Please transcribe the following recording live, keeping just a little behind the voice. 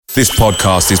This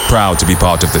podcast is proud to be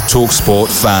part of the TalkSport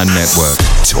Fan Network.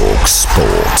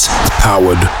 TalkSport.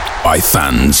 Powered by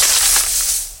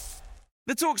fans.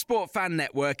 The TalkSport Fan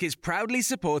Network is proudly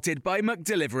supported by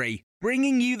McDelivery,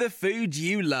 bringing you the food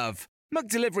you love.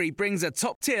 McDelivery brings a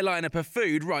top-tier lineup of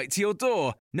food right to your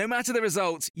door. No matter the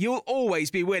result, you'll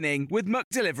always be winning with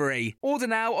McDelivery. Order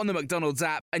now on the McDonald's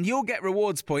app and you'll get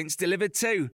rewards points delivered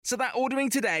too. So that ordering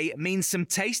today means some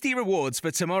tasty rewards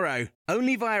for tomorrow.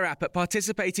 Only via app at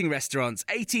participating restaurants.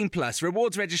 18 plus.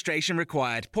 Rewards registration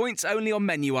required. Points only on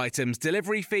menu items.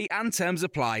 Delivery fee and terms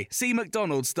apply. See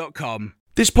mcdonalds.com.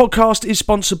 This podcast is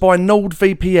sponsored by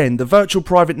NordVPN, the virtual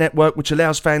private network which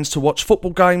allows fans to watch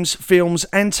football games, films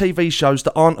and TV shows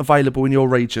that aren't available in your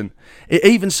region. It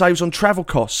even saves on travel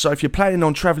costs, so if you're planning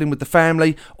on travelling with the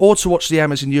family or to watch the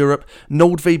Amas in Europe,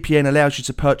 NordVPN allows you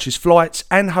to purchase flights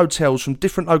and hotels from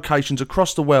different locations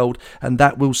across the world, and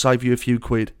that will save you a few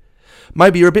quid.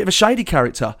 Maybe you're a bit of a shady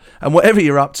character, and whatever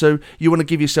you're up to, you want to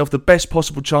give yourself the best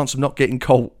possible chance of not getting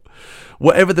caught.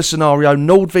 Whatever the scenario,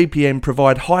 NordVPN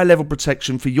provide high-level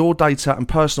protection for your data and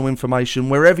personal information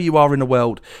wherever you are in the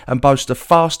world and boast the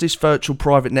fastest virtual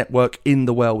private network in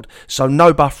the world, so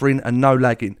no buffering and no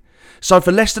lagging. So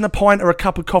for less than a pint or a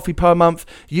cup of coffee per month,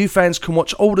 you fans can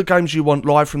watch all the games you want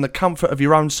live from the comfort of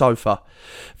your own sofa.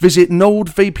 Visit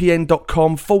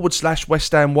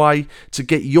nordvpn.com/West Ham Way to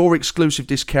get your exclusive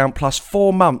discount plus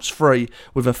 4 months free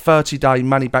with a 30-day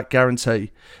money-back guarantee.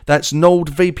 That's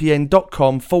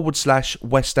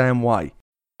nordvpn.com/West Ham Way.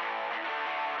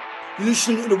 You're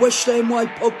listening to the West Ham Way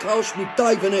podcast with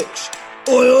Dave and X.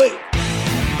 Oi, oi!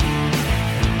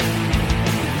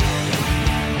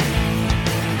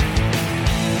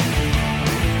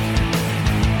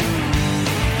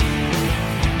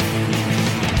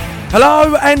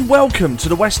 Hello and welcome to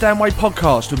the West Ham Way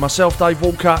podcast with myself, Dave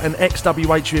Walker, an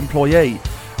ex-WHU employee.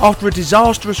 After a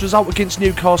disastrous result against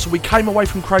Newcastle, we came away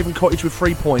from Craven Cottage with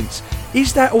 3 points.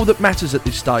 Is that all that matters at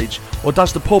this stage? Or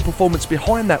does the poor performance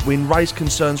behind that win raise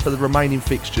concerns for the remaining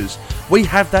fixtures? We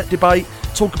have that debate,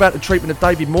 talk about the treatment of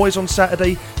David Moyes on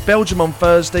Saturday, Belgium on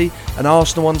Thursday and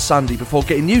Arsenal on Sunday before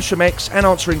getting news from X and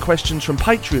answering questions from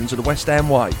Patreons of the West Ham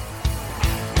Way.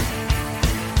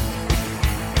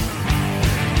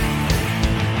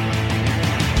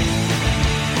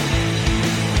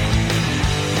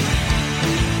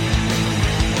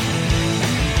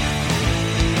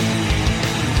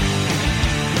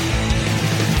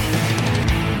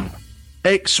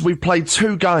 X, we've played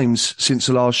 2 games since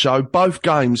the last show. Both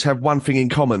games have one thing in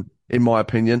common, in my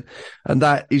opinion, and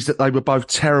that is that they were both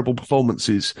terrible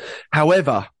performances.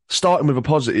 However, starting with a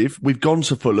positive, we've gone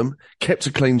to Fulham, kept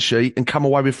a clean sheet and come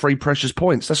away with 3 precious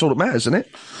points. That's all that matters, isn't it?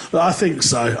 I think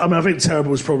so. I mean, I think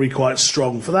terrible was probably quite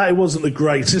strong. For that, it wasn't the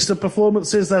greatest of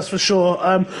performances, that's for sure.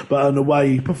 But an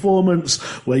away performance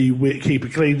where you keep a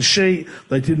clean sheet,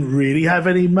 they didn't really have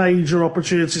any major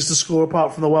opportunities to score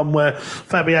apart from the one where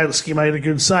Fabianski made a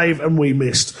good save and we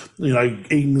missed. You know,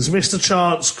 Ings missed a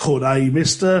chance, Corday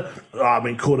missed a... I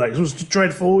mean, Corday was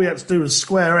dreadful. All he had to do was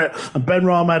square it, and Ben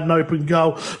Rahm had an open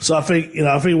goal. So I think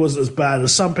it wasn't as bad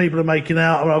as some people are making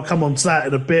out. I mean, I'll come on to that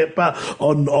in a bit. But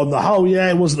on the whole, yeah,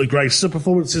 it wasn't the greatest of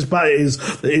performances, but it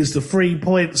is the 3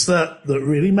 points that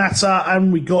really matter,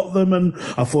 and we got them. And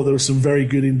I thought there were some very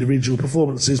good individual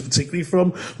performances, particularly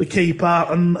from the keeper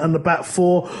and the back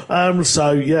four.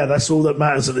 So yeah, that's all that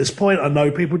matters at this point. I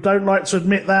know people don't like to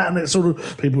admit that, and it's sort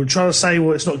of people are trying to say,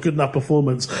 well, it's not good enough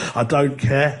performance. I don't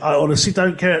care. I honestly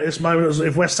don't care at this moment.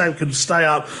 If West Ham can stay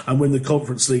up and win the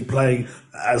Conference League playing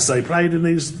as they played in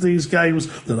these games,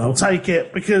 then I'll take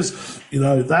it, because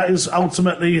that is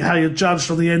ultimately how you're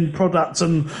judged on the end product,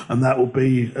 and that will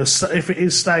be if it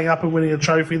is staying up and winning a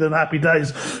trophy, then happy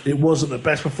days. It wasn't the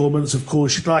best performance, of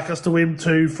course. You'd like us to win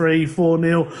 2-3,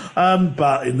 4-0,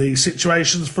 but in these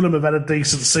situations, Fulham have had a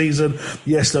decent season.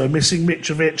 Yes, they were missing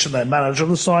Mitrovic and their manager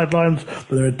on the sidelines, but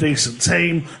they're a decent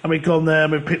team, and we've gone there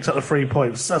and we've picked up the 3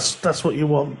 points. That's what you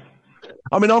want.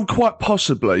 I mean, I'm quite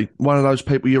possibly one of those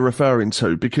people you're referring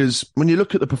to, because when you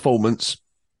look at the performance,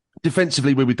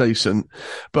 defensively we were decent,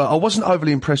 but I wasn't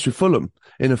overly impressed with Fulham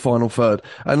in the final third.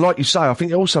 And like you say, I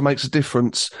think it also makes a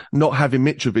difference not having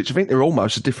Mitrovic. I think they're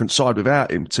almost a different side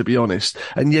without him, to be honest.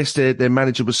 And yes, their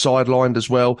manager was sidelined as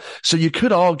well. So you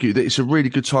could argue that it's a really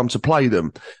good time to play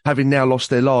them, having now lost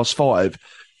their last 5.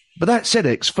 But that said,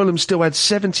 X, Fulham still had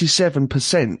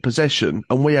 77% possession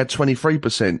and we had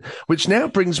 23%, which now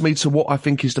brings me to what I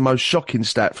think is the most shocking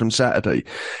stat from Saturday.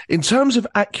 In terms of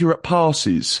accurate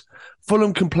passes,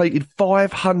 Fulham completed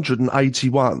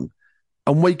 581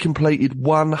 and we completed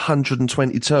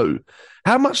 122.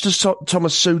 How much does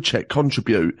Thomas Souček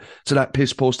contribute to that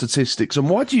piss-poor statistics? And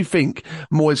why do you think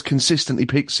Moyes consistently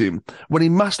picks him when he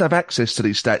must have access to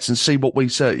these stats and see what we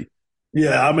see?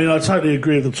 Yeah, I mean, I totally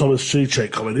agree with the Thomas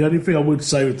Souček comment. The only thing I would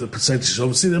say with the percentage,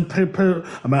 obviously, the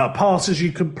amount of passes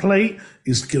you complete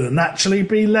is going to naturally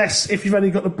be less if you've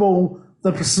only got the ball,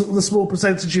 the small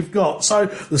percentage you've got. So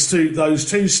those two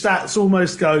stats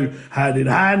almost go hand in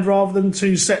hand rather than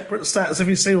two separate stats. If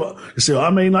you see what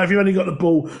I mean, like if you've only got the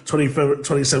ball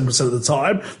 27% of the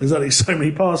time, there's only so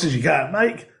many passes you can't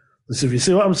make. So if you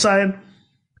see what I'm saying.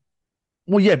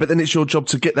 Well, yeah, but then it's your job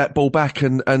to get that ball back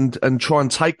and try and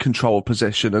take control of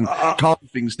possession and calm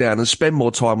things down and spend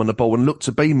more time on the ball and look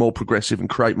to be more progressive and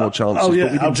create more chances. Oh, yeah,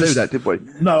 but we didn't do that, did we?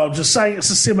 No, I'm just saying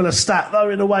it's a similar stat, though,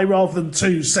 in a way, rather than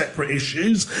two separate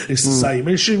issues. It's the same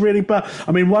issue, really. But,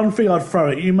 I mean, one thing I'd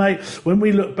throw at you, mate, when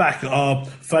we look back at our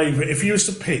favourite, if you was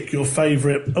to pick your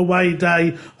favourite away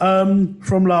day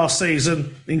from last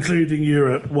season, including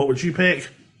Europe, what would you pick?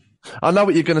 I know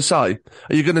what you're going to say.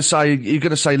 You're going to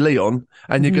say Lyon,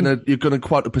 and you're going to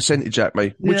quote a percentage at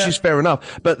me, which is fair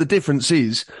enough. But the difference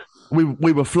is, we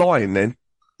were flying then.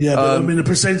 Yeah, but I mean the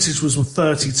percentage was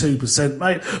 32%,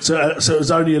 mate. So it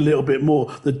was only a little bit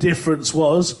more. The difference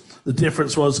was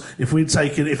if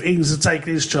Ings had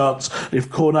taken his chance,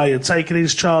 if Cornet had taken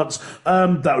his chance,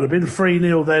 that would have been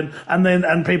 3-0 then,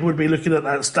 and people would be looking at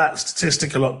that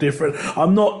statistic a lot different.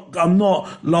 I'm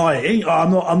not lying.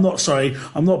 I'm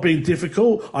not being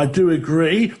difficult. I do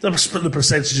agree. The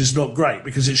percentage is not great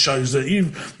because it shows that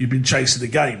you've been chasing the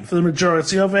game for the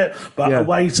majority of it. But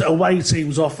away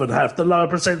teams often have the lower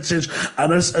percentage,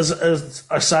 and as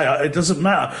I say, it doesn't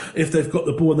matter if they've got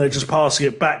the ball and they're just passing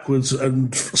it backwards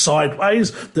and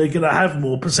sideways, they're going to have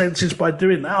more percentage by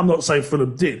doing that. I'm not saying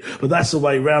Fulham did, but that's the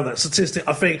way around that statistic.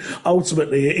 I think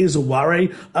ultimately it is a worry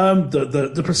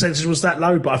that the percentage was that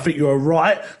low, but I think you're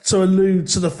right to allude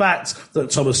to the fact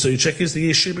that Thomas Souček is the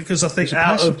issue, because I think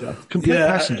passenger.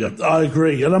 I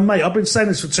agree. And mate, I've been saying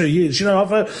this for 2 years. You know,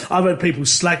 I've heard people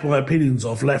slag my opinions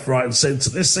off left, right and centre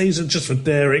this season just for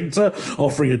daring to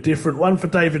offering a different one for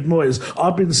David Moyes.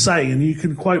 I've been saying, and you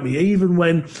can quote me, even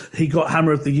when he got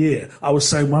Hammer of the Year, I was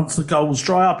saying once the goals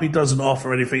dry up, he doesn't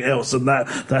offer anything else, and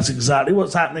that's exactly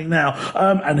what's happening now.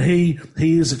 And he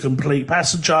is a complete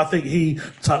passenger. I think he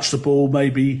touched the ball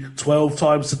maybe 12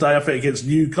 times today. I think against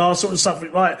Newcastle or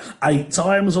something like 8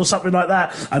 times or something like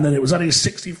that. And then it was only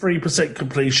 63%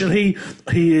 completion. He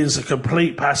is a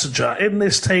complete passenger in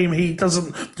this team. He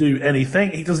doesn't do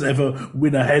anything. He doesn't ever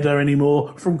win a header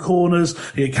anymore from corners.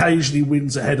 He occasionally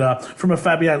wins a header from a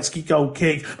Fabianski goal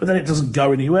kick, but then it doesn't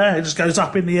go anywhere. It just goes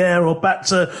up in the air or back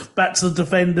to the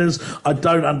defenders. I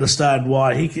don't understand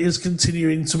why he is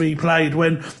continuing to be played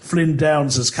when Flynn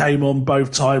Downes has came on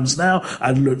both times now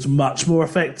and looked much more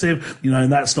effective. You know,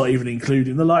 and that's not even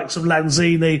including the likes of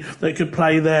Lanzini that could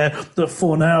play there, the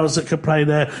Fornals that could play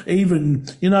there. Even,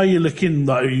 you know, you're looking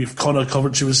like if Connor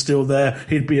Coventry was still there,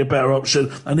 he'd be a better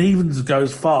option. And even to go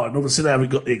as far, and obviously they haven't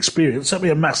got the experience, that'd be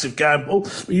a massive gamble.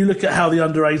 But you look at how the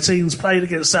under-18s played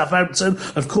against Southampton.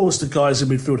 Of course, the guys in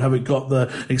midfield haven't got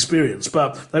the experience,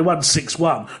 but they won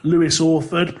 6-1. Lewis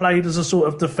Orford played as a sort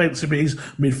of defensive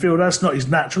midfielder. That's not his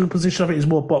natural position. I think he's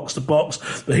more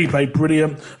box-to-box, but he played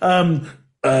brilliant.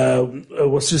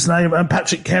 What's his name?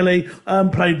 Patrick Kelly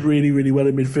played really, really well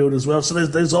in midfield as well. So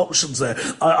there's options there.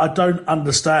 I don't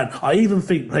understand. I even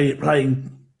think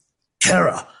playing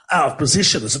Kehrer out of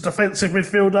position as a defensive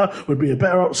midfielder would be a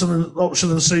better option than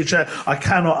Souček. I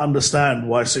cannot understand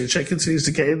why Souček continues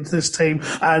to get into this team.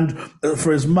 And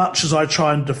for as much as I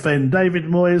try and defend David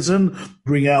Moyes and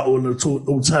bring out an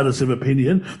alternative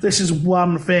opinion, this is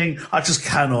one thing I just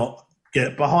cannot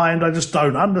get behind. I just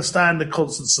don't understand the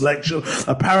constant selection.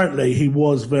 Apparently, he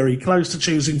was very close to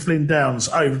choosing Flynn Downes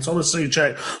over Thomas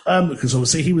Souček, because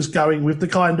obviously he was going with the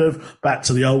kind of back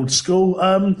to the old school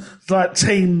like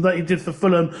team that he did for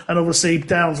Fulham, and obviously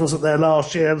Downes wasn't there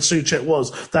last year and Souček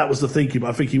was. That was the thinking, but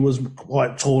I think he was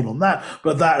quite torn on that.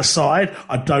 But that aside,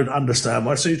 I don't understand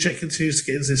why Souček continues to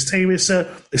get into this team. It's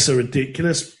a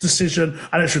ridiculous decision,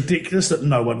 and it's ridiculous that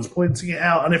no one's pointing it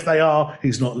out, and if they are,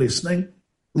 he's not listening.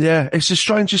 Yeah, it's the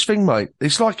strangest thing, mate.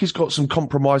 It's like he's got some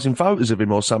compromising photos of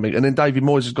him or something, and then David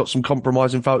Moyes has got some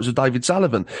compromising photos of David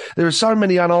Sullivan. There are so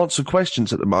many unanswered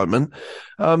questions at the moment,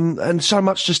 and so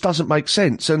much just doesn't make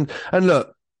sense. And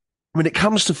look, when it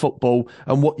comes to football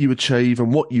and what you achieve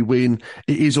and what you win,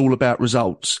 it is all about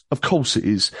results. Of course it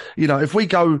is. You know, if we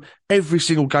go every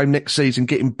single game next season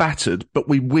getting battered, but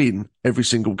we win every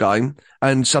single game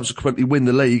and subsequently win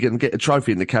the league and get a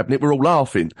trophy in the cabinet, we're all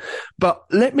laughing. But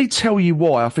let me tell you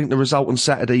why I think the result on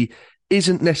Saturday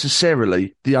isn't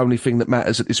necessarily the only thing that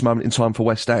matters at this moment in time for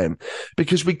West Ham,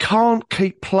 because we can't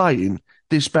keep playing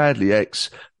this badly, X,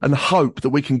 and hope that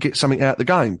we can get something out of the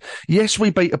game. Yes, we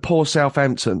beat a poor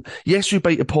Southampton. Yes, we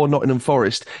beat a poor Nottingham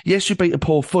Forest. Yes, we beat a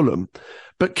poor Fulham.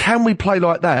 But can we play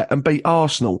like that and beat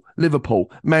Arsenal,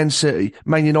 Liverpool, Man City,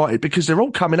 Man United, because they're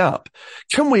all coming up?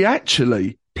 Can we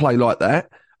actually play like that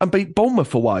and beat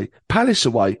Bournemouth away, Palace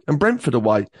away, and Brentford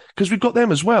away? Because we've got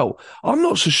them as well. I'm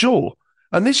not so sure.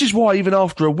 And this is why, even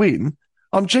after a win,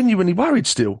 I'm genuinely worried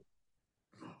still.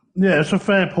 Yeah, it's a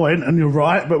fair point, and you're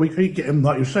right, but we keep getting,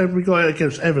 like you said, we got it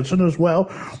against Everton as well.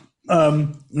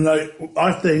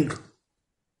 I think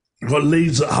we've got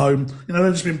Leeds at home.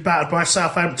 They've just been battered by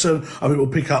Southampton. I think we'll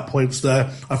pick up points there.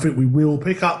 I think we will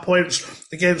pick up points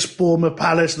against Bournemouth,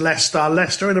 Palace,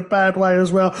 Leicester in a bad way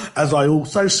as well. As I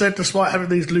also said, despite having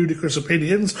these ludicrous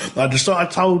opinions, I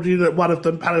told you that one of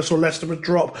them, Palace or Leicester, would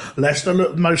drop. Leicester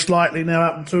look most likely now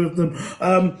out of two of them.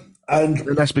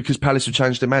 And that's because Palace have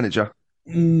changed their manager.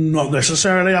 Not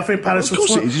necessarily. I think Palace. Of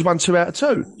course, it is. He's won 2 out of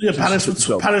 2. Yeah, Palace were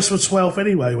 12th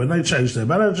anyway when they changed their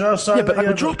manager. So yeah, but they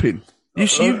were dropping.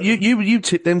 You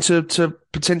tipped them to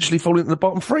potentially fall into the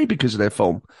bottom 3 because of their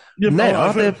form. Yeah,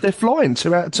 now they're flying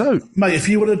 2 out of 2. Mate, if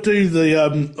you want to do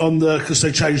the because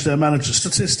they changed their manager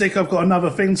statistic, I've got another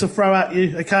thing to throw at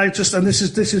you. Okay, and this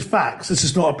is facts. This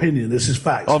is not opinion. This is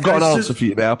facts. I've got an answer for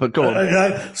you now, but go on.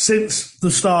 Okay, since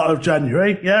the start of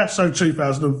January, so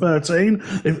 2013,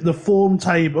 if the form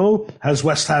table has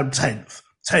West Ham 10th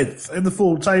in the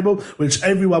form table, which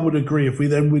everyone would agree if we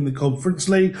then win the Conference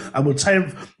League and we're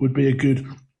 10th would be a good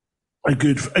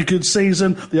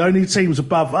season. The only teams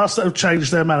above us that have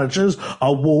changed their managers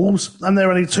are Wolves, and they're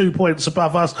only 2 points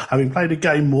above us, having played a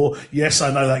game more. Yes,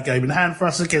 I know that game in hand for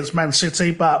us against Man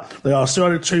City, but they are still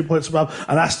only 2 points above.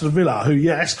 And Aston Villa,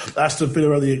 Aston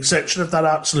Villa are the exception of that,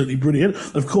 absolutely brilliant.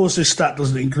 Of course, this stat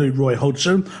doesn't include Roy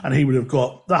Hodgson, and he would have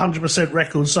got the 100%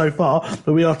 record so far,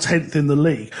 but we are 10th in the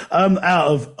league. Out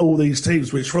of all these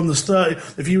teams, which from the start,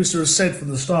 if you was to have said from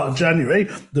the start of January,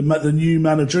 the new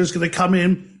manager is going to come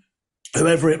in,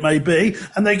 whoever it may be,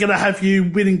 and they're going to have you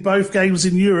winning both games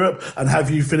in Europe and have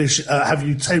you finish, have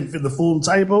you 10th in the form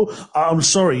table. I'm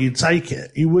sorry, you'd take it.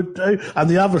 You would do. And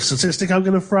the other statistic I'm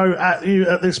going to throw at you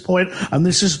at this point, and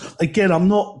this is, again, I'm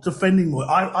not defending Moy.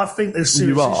 I think there's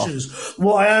serious issues.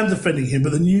 Well, I am defending him,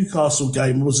 but the Newcastle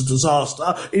game was a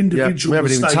disaster. Individual we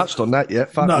haven't mistakes. even touched on that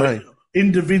yet. Fuck me.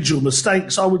 Individual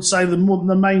mistakes, I would say, the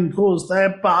main cause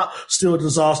there, but still a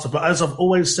disaster. But as I've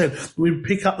always said, we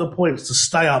pick up the points to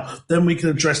stay up, then we can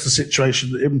address the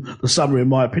situation in the summer, in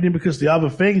my opinion. Because the other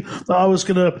thing that I was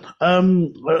going to,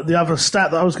 the other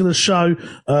stat that I was going to show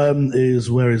is,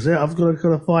 where is it? I've got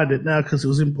to find it now because it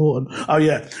was important. Oh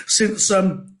yeah, since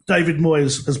David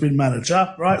Moyes has been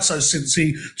manager, right? So since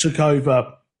he took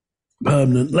over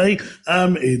permanently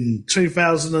in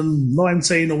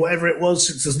 2019 or whatever it was,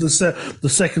 since the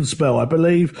second spell, I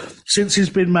believe, since he's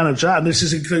been manager, and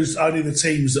this includes only the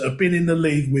teams that have been in the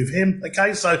league with him,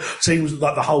 okay, so teams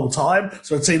like the whole time,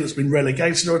 so a team that's been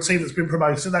relegated or a team that's been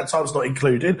promoted, that time's not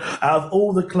included. Out of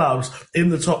all the clubs in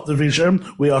the top division,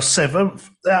 we are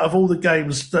 7th. Out of all the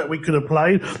games that we could have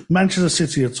played, Manchester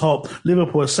City are top,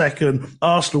 Liverpool are 2nd,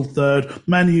 Arsenal 3rd,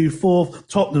 Man U 4th,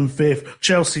 Tottenham 5th,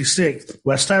 Chelsea 6th,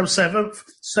 West Ham 7th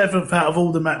out of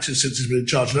all the matches since he's been in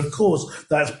charge. And of course,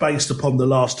 that's based upon the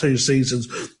last 2 seasons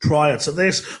prior to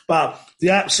this. But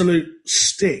the absolute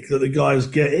stick that the guy's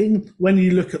getting, when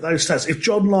you look at those stats, if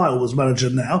John Lyall was manager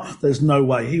now, there's no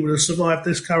way he would have survived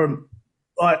this current,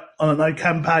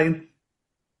 campaign.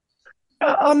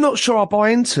 I'm not sure I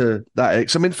buy into that,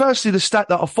 X. I mean, firstly, the stat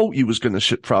that I thought you was going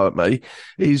to throw at me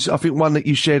is, I think, one that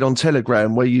you shared on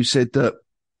Telegram, where you said that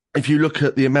if you look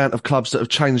at the amount of clubs that have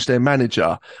changed their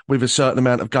manager with a certain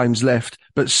amount of games left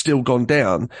but still gone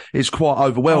down, it's quite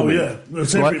overwhelming. Oh, yeah.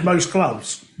 That's right? Most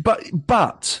clubs.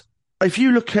 But if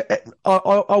you look at,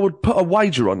 I would put a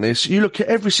wager on this, you look at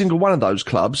every single one of those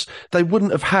clubs, they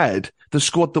wouldn't have had the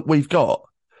squad that we've got.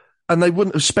 And they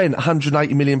wouldn't have spent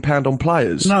 £180 million on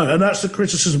players. No, and that's the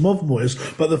criticism of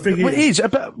Moyes. But the thing is...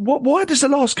 But why does the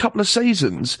last couple of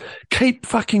seasons keep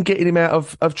fucking getting him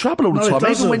out of trouble all the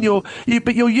time? Even when you're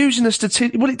using the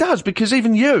statistics... Well, it does, because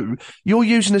even you're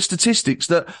using the statistics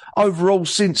that overall,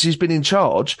 since he's been in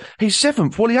charge, he's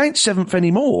 7th. Well, he ain't 7th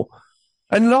anymore.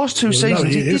 And the last 2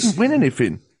 seasons, he didn't win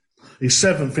anything. He's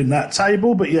 7th in that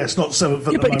table, but it's not 7th at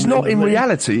the moment. But he's not in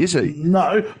reality, is he?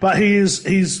 No, but he's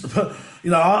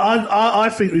I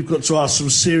think we've got to ask some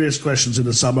serious questions in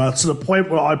the summer, to the point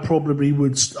where I probably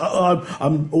would,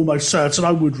 I'm almost certain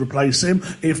I would replace him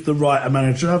if the right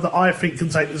manager that I think can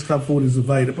take this club forward is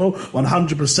available,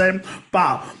 100%.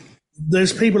 But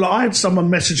there's people, I had someone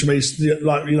message me,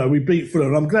 like, you know, we beat Fulham,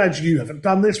 and I'm glad you haven't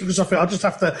done this, because I think I just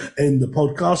have to end the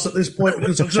podcast at this point,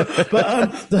 because I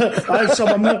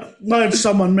had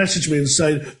someone message me and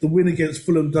say the win against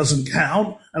Fulham doesn't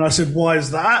count, and I said, why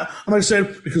is that? And they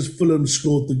said, because Fulham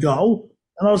scored the goal.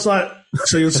 And I was like,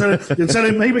 so you're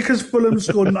telling me because Fulham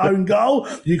scored an own goal,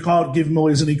 you can't give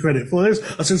Moyes any credit for this?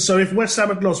 I said, so if West Ham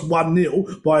had lost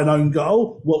 1-0 by an own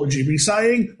goal, what would you be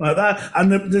saying? Like that.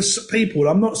 And there's people,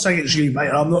 I'm not saying it's you, mate,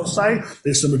 I'm not saying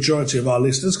it's the majority of our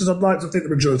listeners, because I'd like to think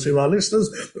the majority of our listeners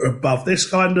are above this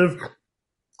kind of,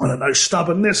 I don't know,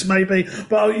 stubbornness maybe.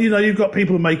 But, you know, you've got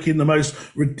people making the most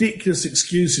ridiculous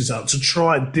excuses up to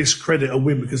try and discredit a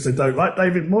win because they don't like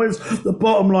David Moyes. The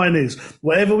bottom line is,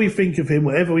 whatever we think of him,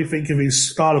 whatever we think of his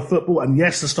style of football, and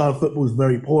yes, the style of football is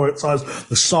very poor at times,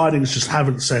 the signings just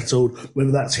haven't settled,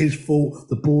 whether that's his fault,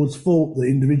 the board's fault, the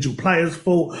individual player's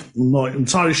fault. I'm not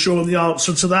entirely sure on the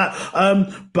answer to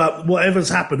that. But whatever's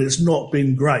happened, it's not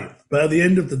been great. But at the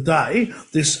end of the day,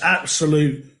 this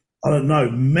absolute, I don't know,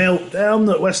 meltdown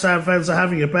that West Ham fans are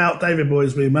having about David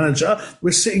Moyes being manager.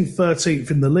 We're sitting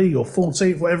 13th in the league, or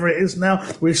 14th, whatever it is now.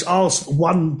 We're asked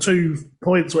 1-2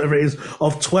 points, whatever it is,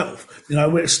 of 12th. You know,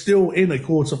 we're still in a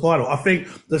quarter final. I think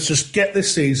let's just get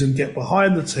this season, get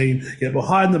behind the team, get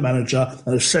behind the manager,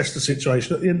 and assess the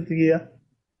situation at the end of the year.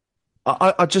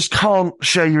 I just can't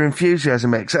share your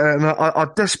enthusiasm, X, and I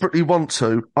desperately want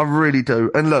to. I really do.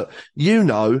 And look, you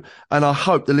know, and I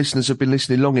hope the listeners have been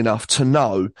listening long enough to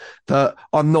know that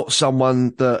I'm not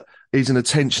someone that is an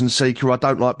attention seeker. I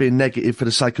don't like being negative for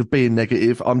the sake of being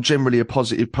negative. I'm generally a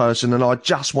positive person, and I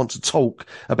just want to talk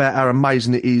about how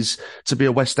amazing it is to be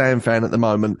a West Ham fan at the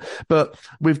moment. But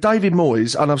with David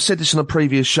Moyes, and I've said this on a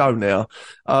previous show now,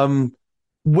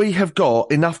 we have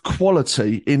got enough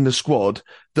quality in the squad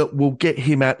that will get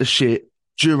him out the shit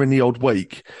during the odd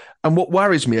week. And what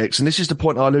worries me, X, and this is the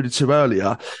point I alluded to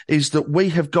earlier, is that we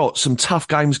have got some tough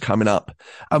games coming up,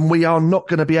 and we are not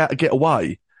going to be able to get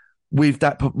away with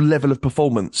that level of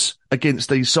performance against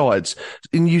these sides.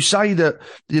 And you say that,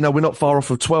 you know, we're not far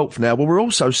off of 12th now. Well, we're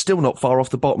also still not far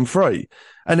off the bottom three.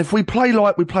 And if we play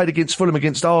like we played against Fulham,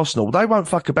 against Arsenal, they won't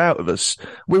fuck about with us.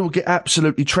 We will get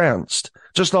absolutely trounced,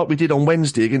 just like we did on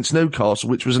Wednesday against Newcastle,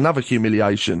 which was another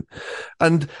humiliation.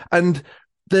 And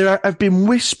there have been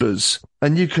whispers,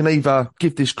 and you can either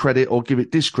give this credit or give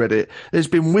it discredit. There's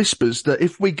been whispers that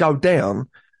if we go down,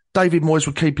 David Moyes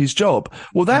would keep his job.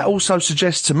 Well, that also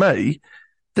suggests to me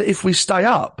that if we stay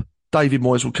up, David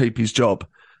Moyes will keep his job.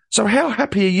 So how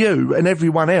happy are you and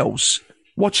everyone else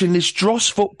watching this dross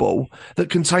football that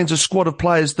contains a squad of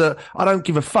players that, I don't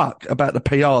give a fuck about the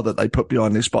PR that they put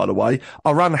behind this, by the way,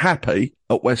 are unhappy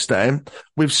at West Ham,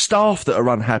 with staff that are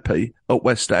unhappy at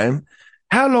West Ham?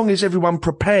 How long is everyone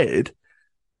prepared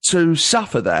to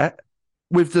suffer that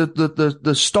with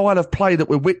the style of play that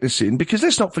we're witnessing? Because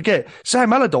let's not forget,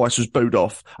 Sam Allardyce was booed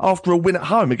off after a win at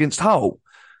home against Hull.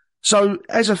 So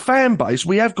as a fan base,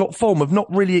 we have got form of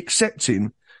not really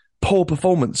accepting poor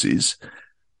performances,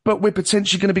 but we're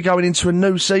potentially going to be going into a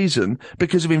new season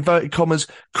because of, inverted commas,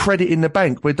 credit in the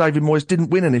bank, where David Moyes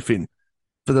didn't win anything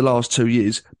for the last 2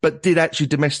 years, but did actually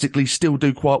domestically still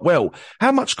do quite well.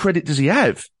 How much credit does he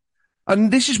have?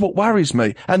 And this is what worries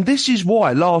me. And this is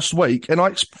why last week, and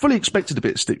I fully expected a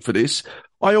bit of stick for this,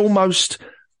 I almost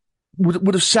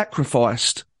would have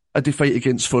sacrificed a defeat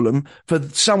against Fulham for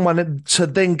someone to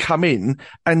then come in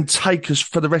and take us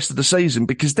for the rest of the season,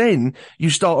 because then you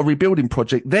start a rebuilding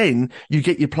project. Then you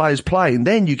get your players playing.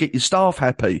 Then you get your staff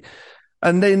happy.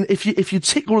 And then if you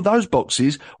tick all of those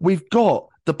boxes, we've got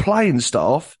the playing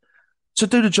staff to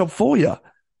do the job for you.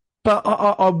 But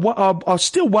I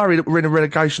still worry that we're in a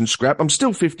relegation scrap. I'm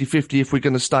still 50-50 if we're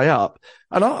going to stay up.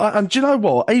 And do you know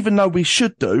what? Even though we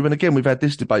should do, and again, we've had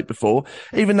this debate before,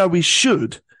 even though we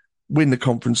should win the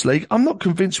Conference League, I'm not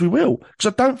convinced we will, because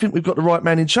I don't think we've got the right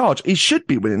man in charge. He should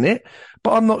be winning it,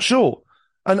 but I'm not sure.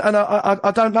 And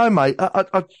I don't know, mate.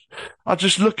 I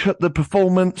just look at the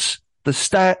performance, the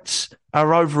stats,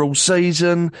 our overall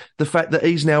season, the fact that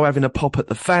he's now having a pop at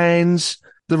the fans.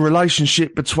 The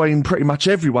relationship between pretty much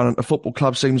everyone at the football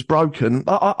club seems broken.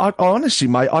 I honestly,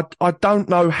 mate, I don't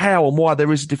know how and why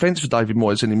there is a defence for David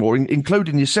Moyes anymore,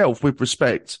 including yourself, with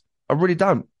respect. I really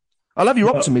don't. I love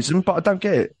your optimism, but I don't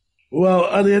get it. Well,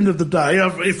 at the end of the day,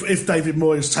 if David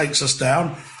Moyes takes us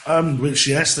down, which,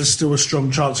 yes, there's still a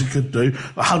strong chance he could do.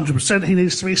 100% he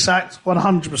needs to be sacked,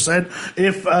 100%.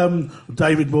 If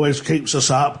David Moyes keeps us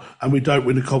up and we don't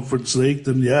win the Conference League,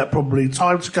 then, yeah, probably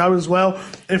time to go as well.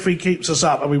 If he keeps us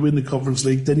up and we win the Conference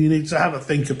League, then you need to have a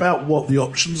think about what the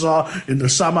options are in the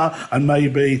summer, and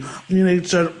maybe you need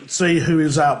to see who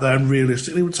is out there and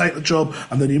realistically would take the job,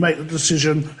 and then you make the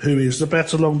decision who is the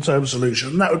better long-term solution.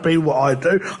 And that would be what I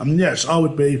do. And yes, I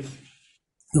would be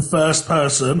the first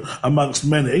person amongst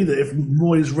many that if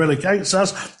Moyes relegates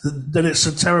us, then it's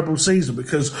a terrible season,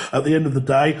 because at the end of the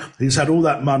day, he's had all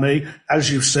that money.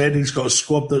 As you've said, he's got a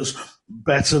squad that's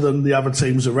better than the other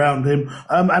teams around him,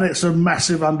 and it's a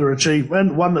massive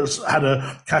underachievement, one that's had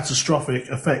a catastrophic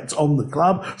effect on the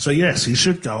club. So yes, he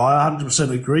should go. I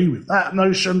 100% agree with that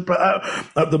notion, but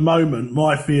at the moment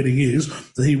my feeling is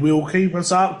that he will keep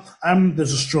us up, and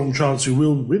there's a strong chance he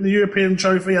will win the European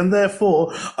trophy, and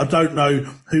therefore I don't know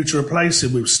who to replace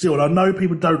him with still. And I know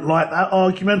people don't like that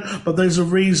argument, but there's a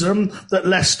reason that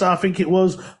Leicester, I think it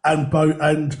was,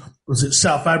 and was it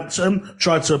Southampton,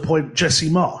 tried to appoint Jesse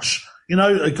Marsh. You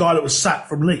know, a guy that was sacked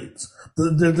from Leeds.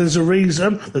 There's a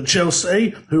reason that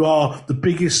Chelsea, who are the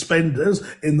biggest spenders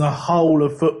in the whole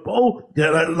of football,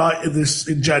 like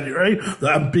in January,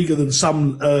 that are bigger than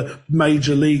some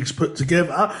major leagues put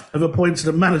together, have appointed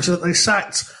a manager that they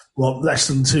sacked less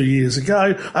than 2 years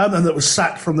ago, and that was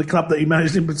sacked from the club that he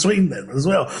managed in between them as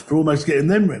well, for almost getting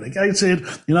them relegated.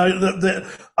 You know,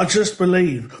 I just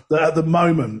believe that at the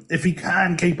moment, if he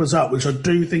can keep us up, which I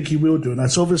do think he will do, and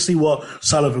that's obviously what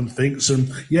Sullivan thinks, and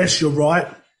yes, you're right,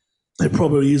 it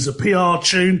probably is a PR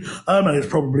tune, and it's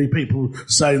probably people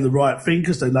saying the right thing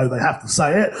because they know they have to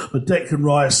say it. But Declan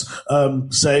Rice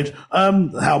said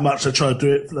how much they try to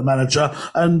do it for the manager,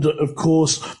 and of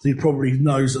course he probably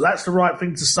knows that that's the right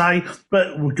thing to say.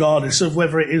 But regardless of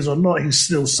whether it is or not, he's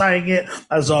still saying it,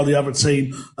 as are the other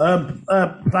team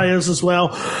players as well.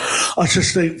 I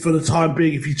just think for the time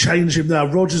being, if you change him now,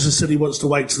 Rodgers has said he wants to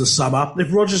wait till the summer.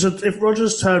 If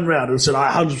Rodgers turned around and said,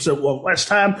 I 100% want West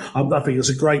Ham, I think it's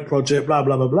a great project, blah,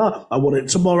 blah, blah, blah, I want it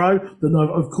tomorrow, then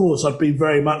of course I'd be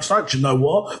very much like, you know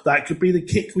what, that could be the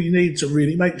kick we need to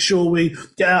really make sure we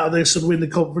get out of this and win the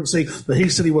Conference League. But he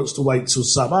said he wants to wait till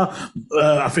summer.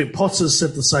 I think Potter's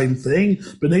said the same thing.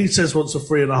 Benitez wants a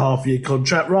 3.5-year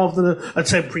contract rather than a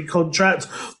temporary contract.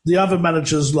 The other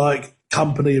managers like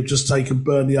Company have just taken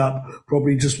Burnley up,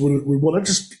 probably just would want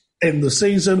to just end the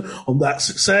season on that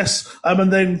success,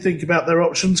 and then think about their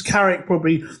options. Carrick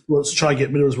probably wants to try and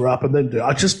get Middlesbrough up and then do it.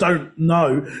 I just don't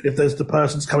know if there's the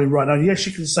persons coming right now. Yes,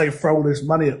 you can say throw all this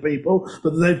money at people,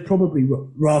 but they'd probably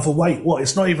rather wait.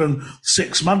 It's not even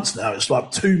 6 months now. It's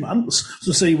like 2 months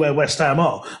to see where West Ham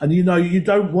are. And you know, you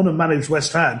don't want to manage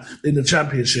West Ham in the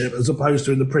Championship as opposed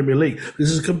to in the Premier League. This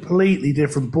is a completely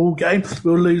different ball game.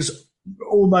 We'll lose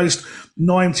almost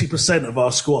 90% of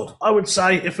our squad. I would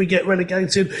say if we get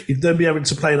relegated, you'd then be having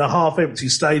to play in a half-empty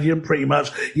stadium, pretty much,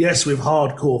 yes, with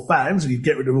hardcore fans, and you'd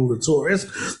get rid of all the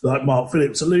tourists, like Mark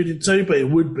Phillips alluded to, but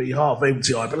it would be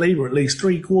half-empty, I believe, or at least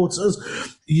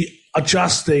three-quarters. I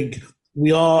just think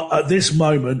we are at this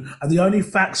moment, and the only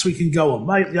facts we can go on,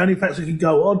 mate, the only facts we can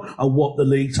go on are what the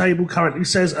league table currently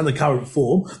says and the current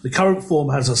form. The current form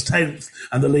has us 10th,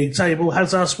 and the league table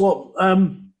has us,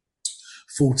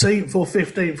 14th or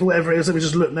 15th or whatever it is. Let me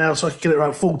just look now so I can get it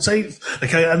right. 14th.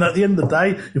 Okay, and at the end of the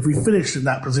day, if we finished in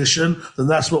that position, then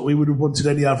that's what we would have wanted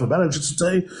any other manager to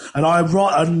do. And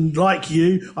and like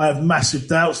you, I have massive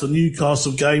doubts. The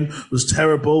Newcastle game was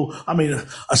terrible. I mean,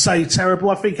 I say terrible.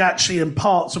 I think actually in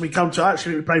parts, when we come to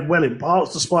actually we played well in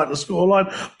parts despite the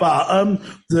scoreline. But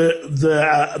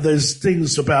there's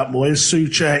things about Moyes,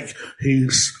 Souček,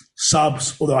 he's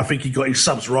subs, although I think he got his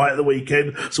subs right at the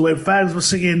weekend. So when fans were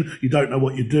singing, you don't know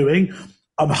what you're doing,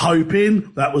 I'm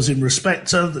hoping that was in respect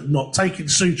to not taking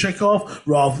Souček off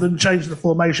rather than changing the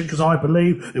formation, because I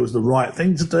believe it was the right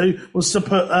thing to do, was to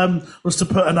put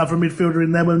another midfielder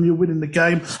in there when you're winning the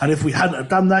game. And if we hadn't have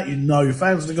done that,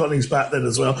 fans would have gotten his back then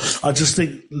as well. I just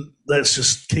think let's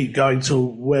just keep going to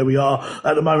where we are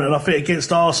at the moment. And I think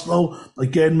against Arsenal,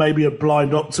 again, maybe a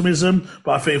blind optimism,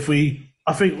 but I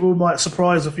think we might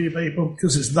surprise a few people,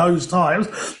 because it's those times,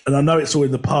 and I know it's all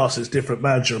in the past, it's different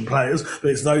manager and players, but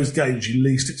it's those games you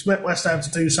least expect West Ham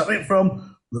to do something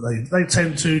from, that they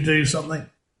tend to do something.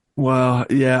 Well,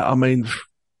 yeah, I mean,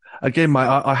 again, mate,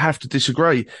 I have to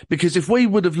disagree, because if we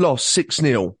would have lost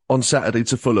 6-0 on Saturday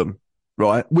to Fulham,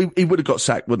 right, he would have got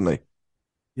sacked, wouldn't he?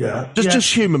 Yeah.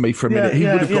 Just humour me for a minute. He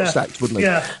would have got sacked, wouldn't he?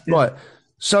 Yeah. Right.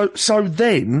 So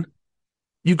then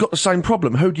you've got the same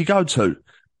problem. Who do you go to?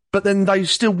 But then they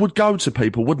still would go to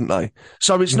people, wouldn't they?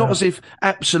 So it's not as if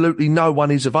absolutely no one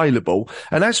is available.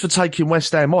 And as for taking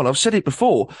West Ham on, I've said it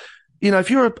before, You know, if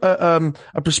you're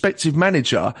a prospective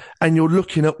manager and you're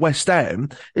looking at West Ham,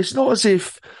 it's not as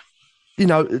if, you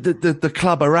know, the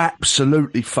club are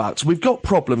absolutely fucked. We've got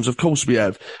problems, of course we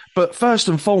have. But first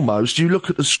and foremost, you look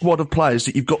at the squad of players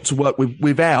that you've got to work with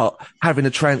without having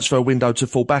a transfer window to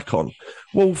fall back on.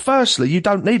 Well, firstly, you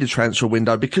don't need a transfer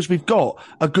window because we've got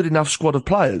a good enough squad of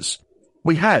players.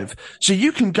 We have. So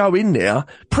you can go in there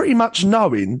pretty much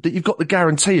knowing that you've got the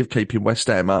guarantee of keeping West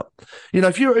Ham up. You know,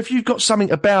 if you've got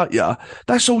something about you,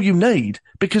 that's all you need.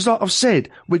 Because like I've said,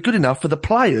 we're good enough for the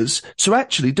players to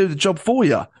actually do the job for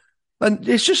you. And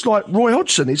it's just like Roy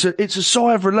Hodgson. It's a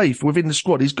sigh of relief within the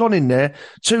squad. He's gone in there,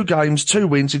 2 games, 2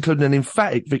 wins, including an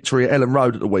emphatic victory at Ellen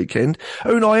Road at the weekend.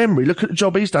 Unai Emery, look at the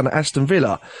job he's done at Aston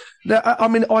Villa. Now, I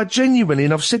mean, I genuinely,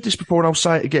 and I've said this before and I'll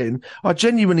say it again, I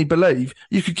genuinely believe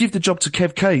you could give the job to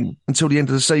Kev Keane until the end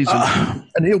of the season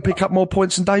and he'll pick up more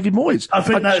points than David Moyes. I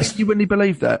genuinely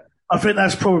believe that. I think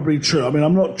that's probably true. I mean,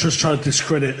 I'm not just trying to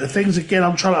discredit the things. Again,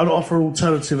 I'm trying to offer an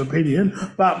alternative opinion.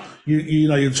 But, you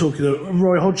know, you're talking to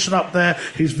Roy Hodgson up there.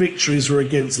 His victories were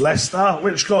against Leicester,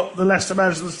 which got the Leicester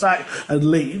manager the sack, and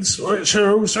Leeds, which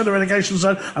are also in the relegation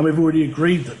zone. And we've already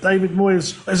agreed that David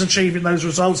Moyes is achieving those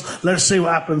results. Let's see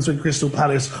what happens when Crystal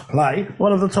Palace play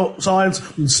one of the top sides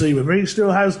and see whether he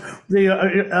still has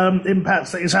the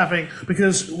impacts that he's having.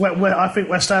 Because I think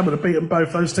West Ham would have beaten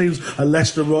both those teams. A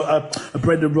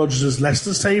Brendan Rodgers'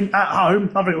 Leicester's team at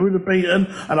home, I think we would have beaten,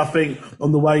 and I think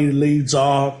on the way Leeds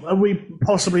are, we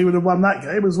possibly would have won that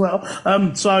game as well.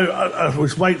 So we'll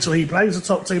wait till he plays the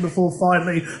top team before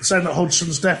finally saying that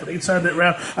Hodgson's definitely turned it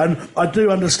around. And I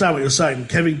do understand what you're saying.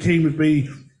 Kevin Keane would be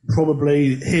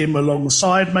probably him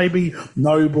alongside maybe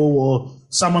Noble or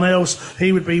someone else.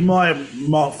 He would be my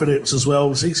Mark Phillips as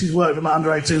well. He's worked with my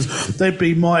under-18s.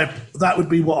 That would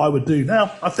be what I would do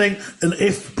now, I think. And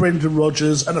if Brendan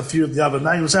Rodgers and a few of the other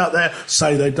names out there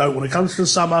say they don't want to come to the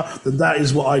summer, then that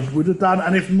is what I would have done.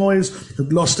 And if Moyes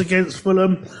had lost against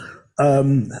Fulham,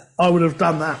 I would have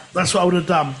done that. That's what I would have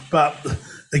done. But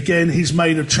again, he's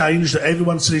made a change that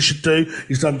everyone said he should do.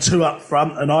 He's done 2 up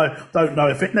front, and I don't know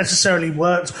if it necessarily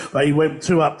worked, but he went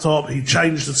 2 up top. He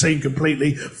changed the team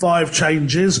completely, 5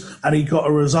 changes, and he got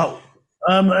a result.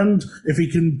 And if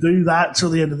he can do that till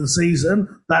the end of the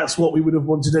season, that's what we would have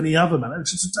wanted any other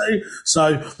manager to do.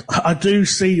 So I do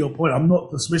see your point. I'm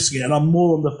not dismissing it, and I'm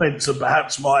more on the fence of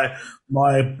perhaps my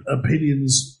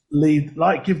opinions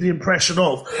give the impression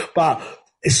of, but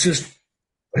it's just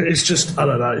I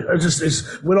don't know.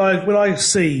 It's when I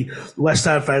see West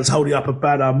Ham fans holding up a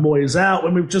banner, Moyes out,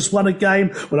 when we've just won a game,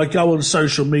 when I go on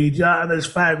social media and there's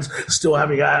fans still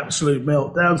having absolute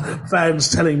meltdowns, fans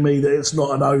telling me that it's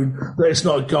not that it's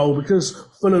not a goal because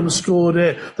Fulham scored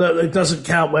it, that it doesn't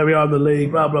count where we are in the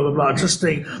league, blah blah blah blah.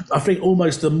 I think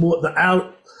almost the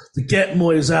get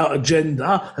Moyes out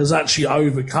agenda has actually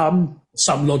overcome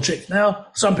some logic now.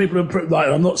 Some people are like,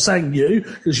 I'm not saying you,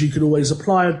 because you can always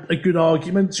apply a good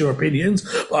argument to your opinions,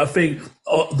 but I think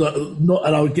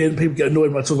again, people get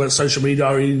annoyed when I talk about social media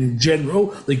or in general.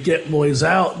 The get Moyes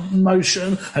out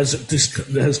motion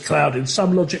has clouded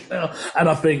some logic now, and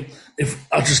I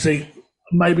just think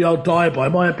maybe I'll die by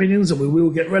my opinions and we will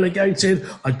get relegated.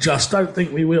 I just don't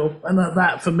think we will, and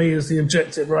that for me is the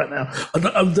objective right now.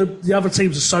 The other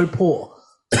teams are so poor.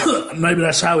 Maybe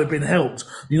that's how we've been helped.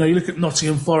 You know, you look at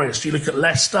Nottingham Forest, you look at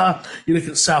Leicester, you look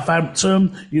at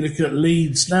Southampton, you look at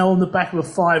Leeds, now on the back of a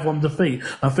 5-1 defeat.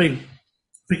 I think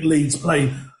Leeds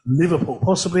play Liverpool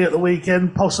possibly at the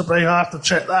weekend, possibly I have to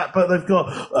check that, but they've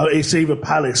got it's either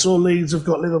Palace or Leeds have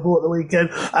got Liverpool at the weekend,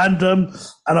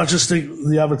 and I just think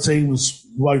the other teams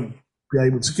won't be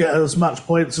able to get as much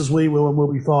points as we will, and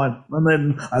we'll be fine.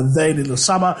 And then in the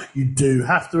summer you do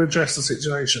have to address the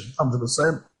situation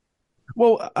 100%.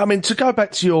 Well, I mean, to go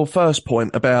back to your first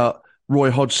point about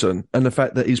Roy Hodgson and the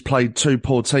fact that he's played 2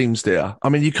 poor teams there, I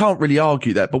mean, you can't really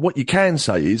argue that, but what you can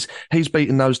say is he's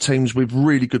beaten those teams with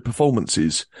really good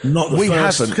performances. Not the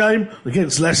first game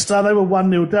against Leicester. They were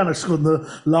 1-0 down. They scored in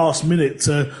the last minute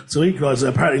to equalise.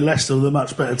 Apparently Leicester were the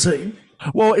much better team.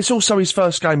 Well, it's also his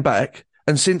first game back.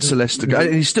 And since the Leicester game,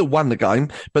 and he still won the game,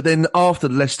 but then after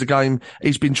the Leicester game,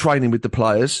 he's been training with the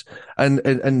players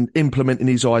and implementing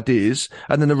his ideas.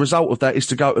 And then the result of that is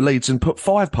to go to Leeds and put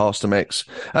 5 past them X.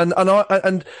 And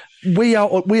we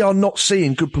are not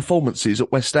seeing good performances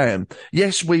at West Ham.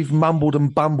 Yes, we've mumbled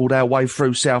and bumbled our way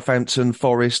through Southampton,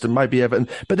 Forest, and maybe Everton,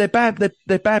 but they're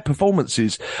bad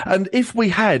performances. And if we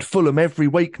had Fulham every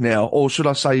week now, or should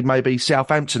I say maybe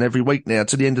Southampton every week now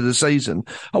to the end of the season,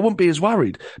 I wouldn't be as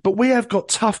worried. But we have got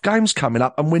tough games coming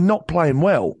up and we're not playing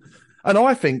well. And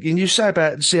I think, and you say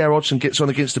about see how Hodgson gets on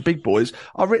against the big boys,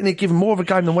 I reckon he'd give him more of a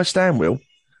game than West Ham will.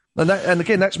 And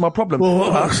again, that's my problem.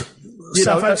 Well,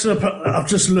 Southampton, I've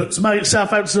just looked, mate.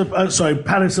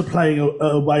 Palace are playing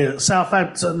away at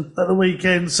Southampton at the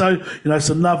weekend, so it's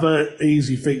another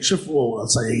easy fixture. I'd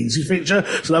say easy fixture.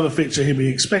 It's another fixture he'll be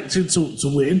expecting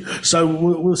to win. So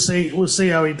we'll see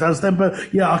how he does then.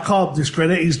 But yeah, I can't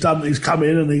discredit. He's come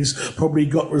in and he's probably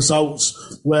got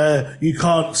results where you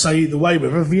can't say either way. But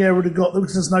if Vieira would have got them,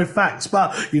 because there's no facts.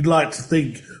 But you'd like to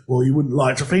think. Well, you wouldn't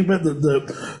like to think, but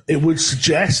it would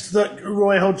suggest that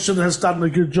Roy Hodgson has done a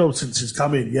good job since he's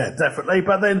come in. Yeah, definitely.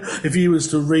 But then if you was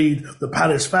to read the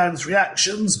Palace fans'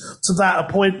 reactions to that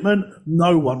appointment,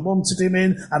 no one wanted him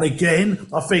in. And again,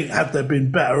 I think had there been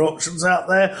better options out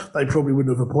there, they probably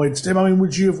wouldn't have appointed him. I mean,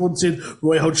 would you have wanted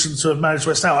Roy Hodgson to have managed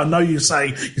West Ham? I know you say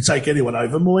you take anyone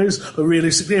over Moyes, but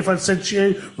realistically, if I'd said to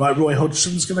you, right, Roy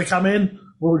Hodgson's going to come in,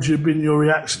 what would you have been your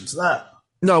reaction to that?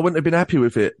 No, I wouldn't have been happy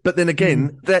with it. But then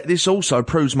again, this also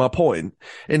proves my point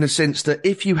in the sense that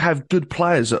if you have good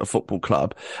players at a football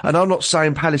club, and I'm not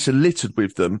saying Palace are littered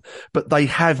with them, but they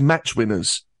have match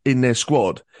winners in their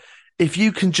squad. If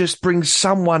you can just bring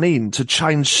someone in to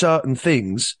change certain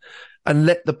things and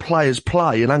let the players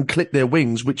play and unclip their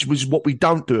wings, which was what we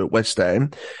don't do at West Ham,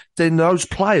 then those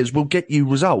players will get you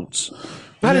results.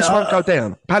 Palace won't go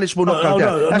down. Palace will not go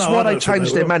down. That's why they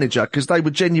changed their manager, because they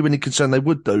were genuinely concerned they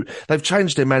would do. They've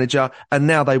changed their manager, and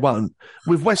now they won't.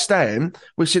 With West Ham,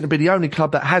 we're seen to be the only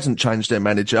club that hasn't changed their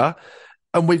manager,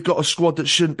 and we've got a squad that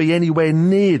shouldn't be anywhere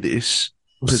near this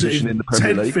position in the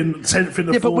Premier League. 10th in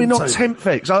the but we're not 10th,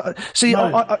 X.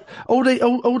 All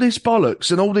this bollocks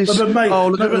and all this, look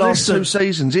at the last 2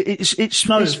 seasons.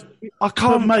 I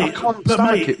can't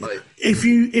stomach it, mate. If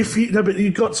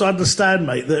you've got to understand,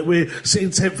 mate, that we're sitting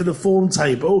 10th in the form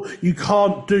table. You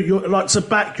can't to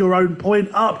back your own point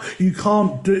up. You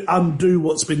can't undo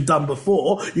what's been done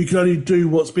before. You can only do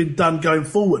what's been done going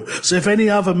forward. So if any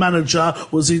other manager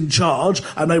was in charge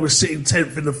and they were sitting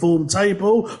 10th in the form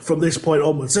table from this point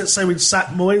onwards, let's say we'd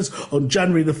sacked Moyes on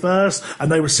January the 1st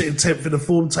and they were sitting 10th in the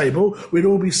form table, we'd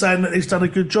all be saying that he's done a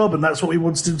good job and that's what we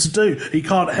wanted him to do. He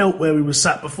can't help where we were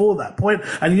sat before that point.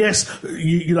 And yes,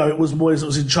 it was Moyes that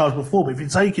was in charge before, but if you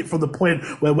take it from the point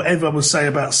where everyone was saying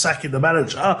about sacking the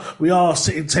manager, we are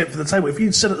sitting 10th in the table. If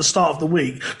you'd said at the start of the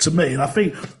week to me, and I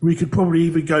think we could probably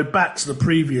even go back to the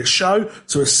previous show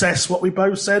to assess what we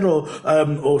both said, or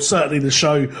certainly the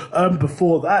show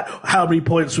before that, how many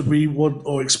points would we want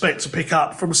or expect to pick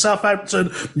up from Southampton,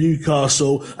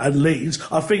 Newcastle and Leeds?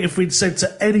 I think if we'd said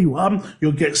to anyone,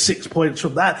 you'll get 6 points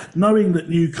from that, knowing that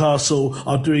Newcastle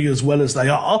are doing as well as they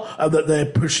are and that they're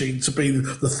pushing to be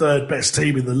the third best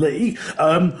team in the league,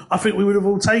 I think we would have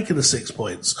all taken the 6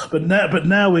 points. But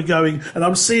now we're going, and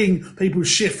I'm seeing people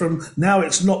shift from now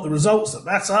it's not the results that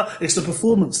matter, it's the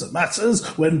performance that matters,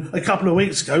 when a couple of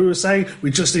weeks ago we were saying we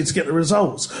just need to get the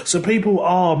results. So people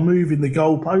are moving the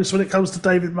goalposts when it comes to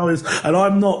David Moyes, and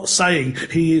I'm not saying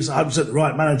he is 100% the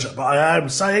right manager, but I am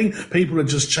saying people are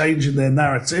just changing their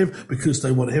narrative because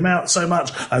they want him out so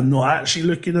much and not actually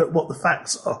looking at what the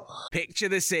facts are. Picture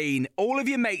the scene. All of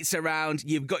your mates around,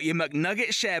 you've got your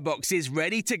McNugget share boxes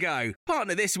ready to go.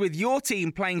 Partner this with your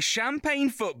team playing champagne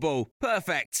football.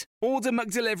 Perfect. Order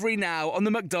McDelivery now on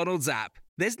the McDonald's app.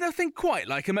 There's nothing quite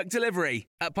like a McDelivery.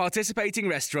 At participating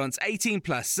restaurants, 18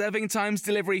 plus, serving times,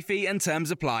 delivery fee and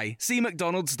terms apply. See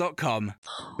mcdonalds.com.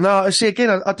 No, see,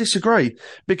 again, I disagree,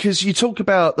 because you talk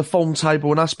about the form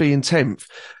table and us being 10th.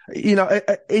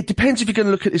 It depends if you're going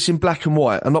to look at this in black and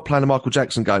white. I'm not playing a Michael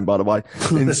Jackson game, by the way,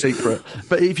 in secret.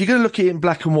 But if you're going to look at it in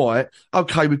black and white,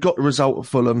 okay, we've got the result of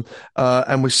Fulham,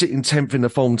 and we're sitting 10th in the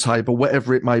form table,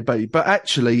 whatever it may be. But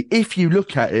actually, if you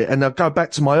look at it, and I'll go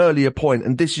back to my earlier point,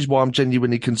 and this is why I'm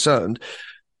genuinely concerned,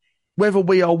 whether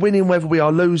we are winning, whether we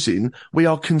are losing, we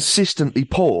are consistently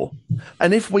poor.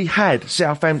 And if we had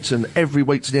Southampton every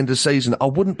week to the end of the season, I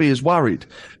wouldn't be as worried.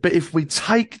 But if we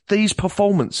take these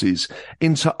performances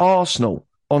into Arsenal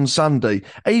on Sunday,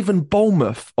 even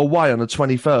Bournemouth away on the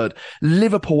 23rd,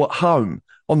 Liverpool at home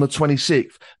on the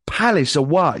 26th, Palace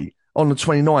away on the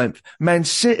 29th, Man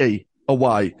City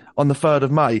away on the 3rd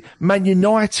of May, Man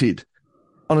United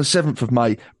on the 7th of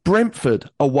May, Brentford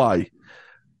away.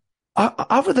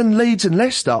 Other than Leeds and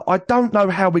Leicester, I don't know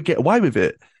how we get away with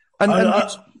it. And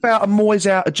it's about a Moyes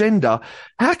out agenda.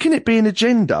 How can it be an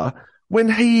agenda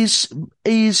when he's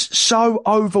so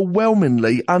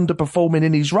overwhelmingly underperforming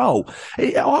in his role?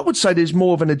 I would say there's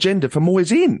more of an agenda for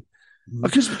Moyes in.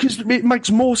 Because it makes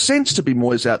more sense to be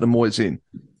Moyes out than Moyes in.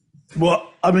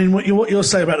 Well, I mean, what you're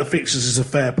saying about the fixtures is a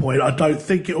fair point. I don't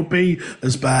think it'll be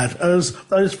as bad as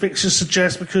those fixtures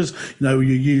suggest because, you're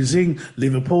using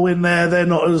Liverpool in there. They're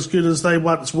not as good as they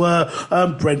once were.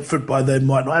 Brentford by then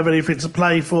might not have anything to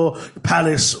play for.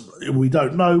 Palace, we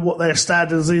don't know what their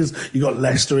standards is. You got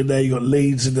Leicester in there, you got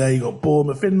Leeds in there, you got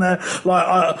Bournemouth in there.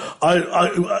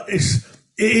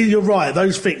 You're right.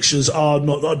 Those fixtures don't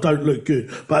look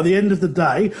good. But at the end of the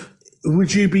day,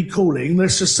 would you be calling,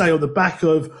 let's just say on the back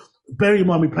of, bearing in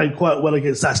mind we played quite well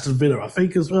against Aston Villa, I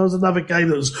think, as well as another game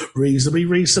that was reasonably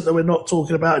recent that we're not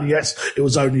talking about. And yes, it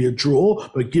was only a draw,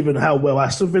 but given how well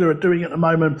Aston Villa are doing at the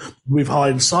moment, with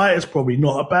hindsight, it's probably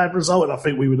not a bad result. And I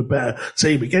think we were the better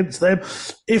team against them.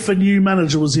 If a new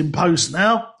manager was in post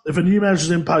now,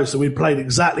 and we played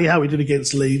exactly how we did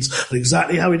against Leeds and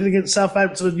exactly how we did against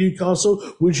Southampton and Newcastle,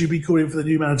 would you be calling for the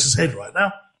new manager's head right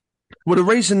now? Well, the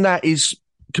reason that is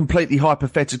completely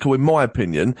hypothetical, in my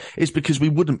opinion, is because we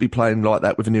wouldn't be playing like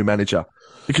that with a new manager.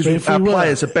 Because our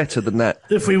players are better than that.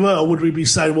 If we were, would we be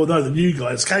saying, well, no, the new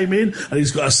guys came in and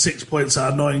he's got us 6 points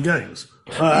out of 9 games?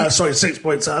 6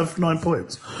 points out of 9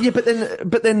 points. Yeah,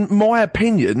 but then my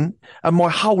opinion and my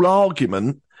whole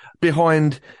argument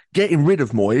behind getting rid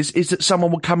of Moyes is that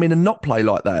someone would come in and not play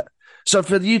like that. So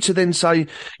for you to then say,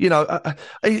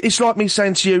 it's like me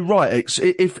saying to you, right, X,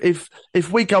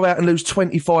 if we go out and lose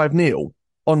 25-0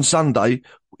 on Sunday,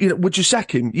 would you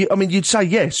sack him? You'd say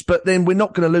yes, but then we're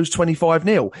not going to lose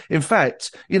 25-0. In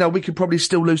fact, we could probably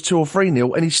still lose 2 or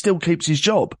 3-0 and he still keeps his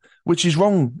job, which is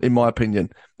wrong, in my opinion.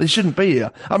 He shouldn't be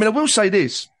here. I will say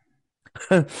this.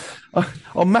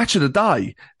 On Match of the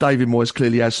Day, David Moyes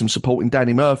clearly has some support in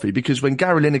Danny Murphy, because when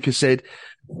Gary Lineker said,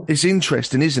 it's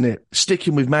interesting, isn't it?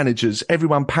 Sticking with managers,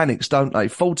 everyone panics, don't they?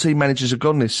 14 managers have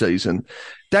gone this season.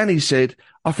 Danny said,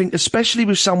 I think especially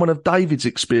with someone of David's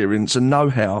experience and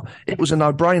know-how, it was a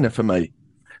no-brainer for me.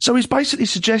 So he's basically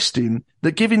suggesting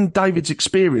that given David's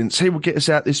experience, he will get us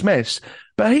out this mess.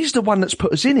 But he's the one that's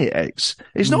put us in it, X.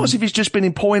 It's not as if he's just been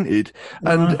appointed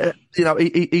and,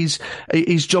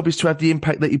 his job is to have the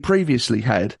impact that he previously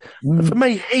had. For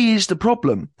me, he is the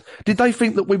problem. Did they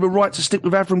think that we were right to stick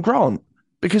with Avram Grant?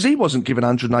 Because he wasn't given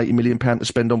 £180 million to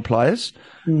spend on players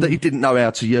that he didn't know how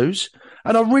to use.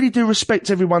 And I really do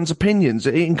respect everyone's opinions,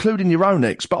 including your own,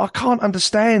 X, but I can't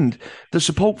understand the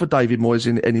support for David Moyes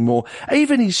anymore.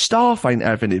 Even his staff ain't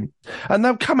having him. And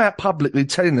they'll come out publicly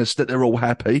telling us that they're all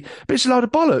happy, but it's a load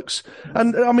of bollocks.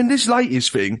 And this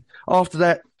latest thing, after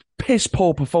that piss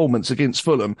poor performance against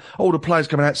Fulham, all the players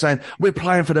coming out saying, we're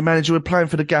playing for the manager, we're playing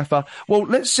for the gaffer. Well,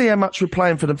 let's see how much we're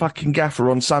playing for the fucking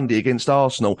gaffer on Sunday against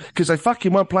Arsenal, because they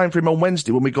fucking weren't playing for him on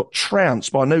Wednesday when we got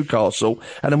trounced by Newcastle,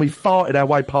 and then we farted our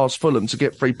way past Fulham to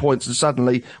get 3 points, and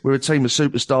suddenly we're a team of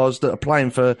superstars that are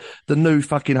playing for the new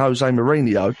fucking Jose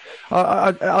Mourinho.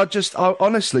 I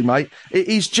honestly, mate, it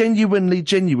is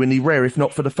genuinely rare, if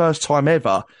not for the first time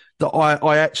ever, that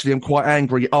I actually am quite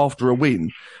angry after a win.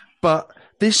 But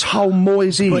this whole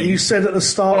Moyes. But you said at the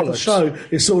start of the show,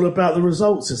 it's all about the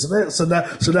results, isn't it? So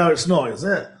now it's not, is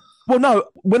it? Well, no.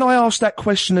 When I asked that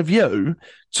question of you,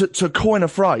 to coin a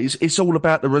phrase, it's all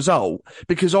about the result,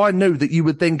 because I knew that you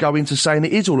would then go into saying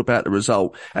it is all about the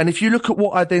result. And if you look at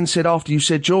what I then said after you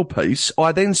said your piece,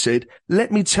 I then said,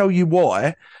 let me tell you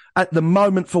why. At the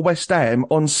moment for West Ham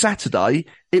on Saturday,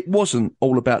 it wasn't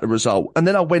all about the result. And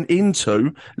then I went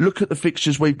into, look at the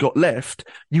fixtures we've got left.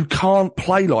 You can't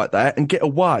play like that and get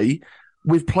away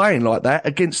with playing like that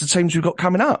against the teams we've got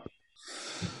coming up.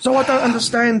 So I don't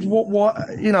understand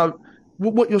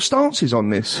what your stance is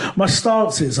on this. My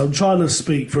stance is, I'm trying to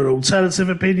speak for an alternative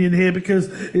opinion here, because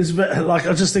it's like,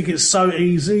 I just think it's so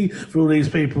easy for all these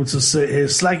people to sit here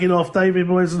slagging off David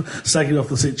Moyes and slagging off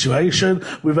the situation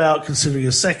without considering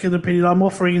a second opinion. I'm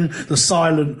offering the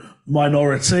silent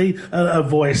minority a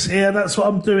voice here. That's what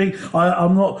I'm doing.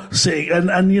 I'm not sitting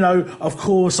and of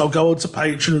course I'll go on to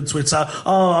Patreon and Twitter.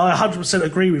 I 100%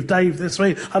 agree with Dave this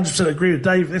week. 100% agree with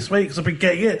Dave this week, because I've been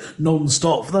getting it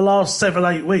non-stop for the last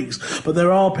 7-8 weeks. But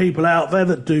there are people out there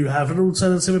that do have an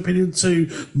alternative opinion to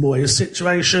Moyes'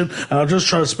 situation, and I'll just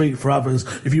try to speak for others.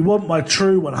 If you want my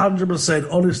true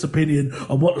 100% honest opinion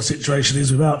on what the situation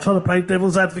is without trying to play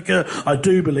devil's advocate, I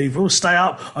do believe we'll stay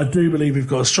up. I do believe we've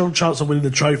got a strong chance of winning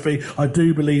the trophy. I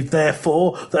do believe,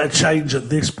 therefore, that a change at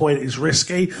this point is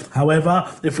risky. However,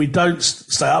 if we don't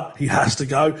stay up, he has to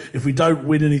go. If we don't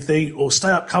win anything or stay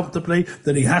up comfortably,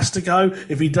 then he has to go.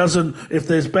 If he doesn't, if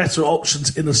there's better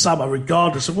options in the summer,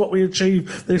 regardless of what we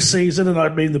achieve this season, and I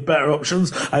mean the better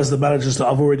options as the managers that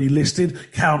I've already listed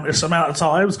countless amount of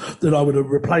times, then I would have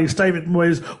replaced David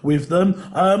Moyes with them.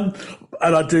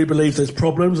 And I do believe there's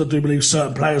problems. I do believe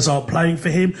certain players aren't playing for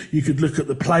him. You could look at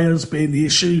the players being the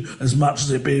issue as much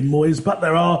as it being Moyes, but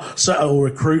there are certain, or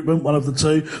recruitment, one of the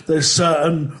two. There's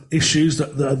certain issues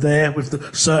that are there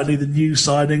with certainly the new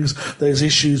signings. There's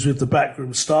issues with the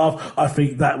backroom staff. I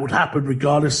think that would happen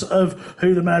regardless of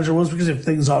who the manager was, because if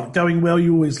things aren't going well,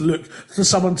 you always look for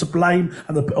someone to blame,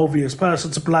 and the obvious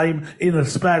person to blame in a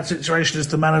bad situation is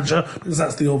the manager, because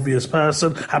that's the obvious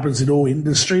person. Happens in all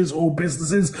industries, all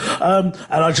businesses. And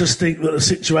I just think that the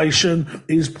situation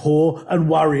is poor and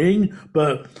worrying,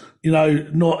 but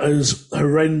not as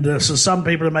horrendous as some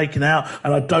people are making out,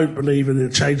 and I don't believe in a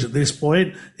change at this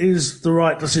point is the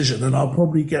right decision, and I'll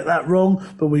probably get that wrong,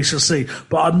 but we shall see.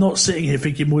 But I'm not sitting here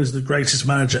thinking Moyes is the greatest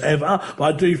manager ever, but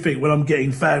I do think when I'm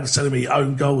getting fans telling me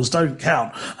own goals don't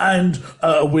count, and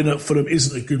a win at Fulham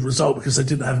isn't a good result because they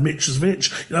didn't have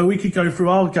Mitrovic, we could go through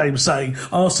our game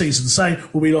our season saying,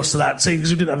 well, we lost to that team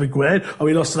because we didn't have Aguerd, or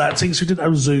we lost to that team because we didn't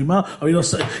have Zuma, or we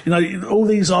lost to, all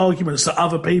these arguments that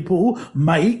other people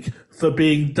make for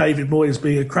being David Moyes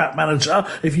being a crap manager.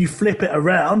 If you flip it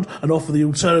around and offer the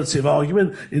alternative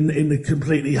argument in the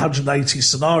completely 180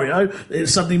 scenario, it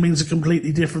suddenly means a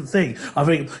completely different thing. I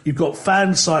think you've got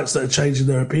fan sites that are changing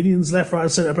their opinions left, right,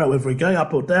 and centre about whether we're going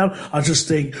up or down. I just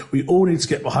think we all need to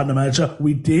get behind the manager.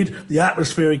 We did. The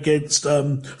atmosphere against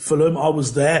Fulham, I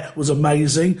was there, was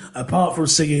amazing. Apart from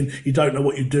singing "You Don't Know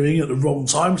What You're Doing" at the wrong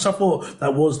time, so I thought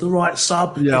that was the right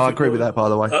sub. Yeah, I agree with that, by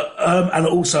the way. And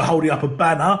also holding up a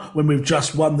banner when we've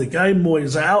just won the game,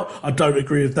 Moyes out. I don't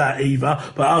agree with that either.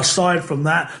 But aside from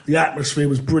that, the atmosphere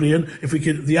was brilliant.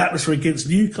 The atmosphere against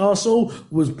Newcastle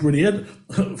was brilliant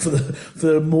for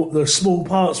the small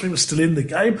parts we were still in the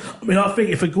game. I mean, I think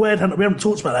if Aguerd hadn't, we haven't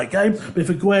talked about that game, but if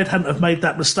Aguerd hadn't have made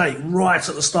that mistake right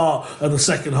at the start of the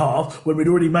second half, when we'd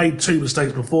already made two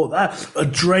mistakes before that, a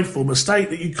dreadful mistake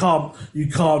that you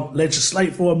can't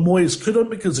legislate for, and Moyes couldn't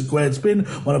because Aguerd's been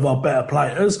one of our better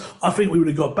players, I think we would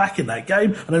have got back in that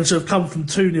game, and then to have come from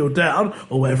 2-0 down,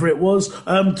 or whatever it was,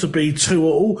 to be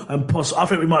 2-2, and I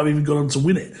think we might have even gone on to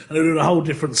win it, and it would have been a whole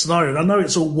different scenario. And I know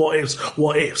it's all what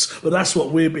ifs, but that's what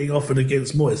we're being offered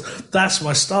against Moyes. That's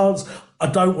my stance. I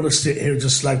don't want to sit here and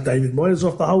just slag David Moyes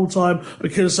off the whole time,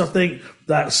 because I think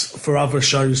that's for other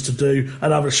shows to do,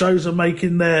 and other shows are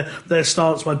making their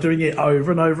stance by doing it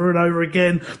over and over and over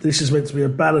again. This is meant to be a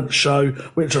balanced show,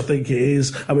 which I think it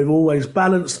is, and we've always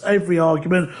balanced every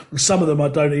argument. Some of them I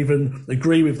don't even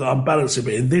agree with that I'm balancing,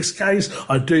 but in this case,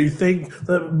 I do think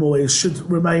that Moyes should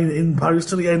remain in post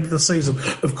to the end of the season.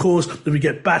 Of course, if we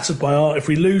get battered if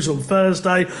we lose on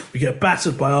Thursday, we get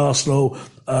battered by Arsenal.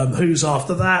 Who's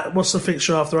after that? What's the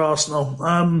fixture after Arsenal?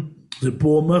 Is it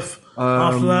Bournemouth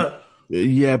after that?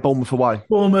 Yeah, Bournemouth away.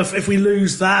 Bournemouth, if we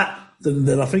lose that,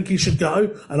 then I think he should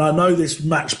go. And I know this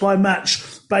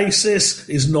match-by-match basis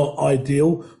is not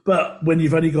ideal, but when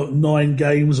you've only got 9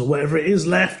 games or whatever it is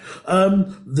left,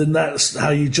 then that's how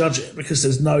you judge it, because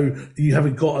you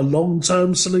haven't got a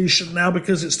long-term solution now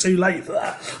because it's too late for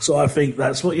that. So I think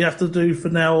that's what you have to do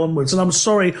from now onwards. And I'm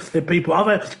sorry that people,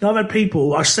 I've had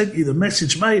people, I sent you the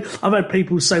message, mate, I've had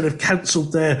people say they've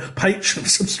cancelled their Patreon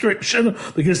subscription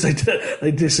because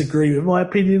they disagree with my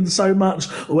opinion so much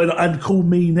and call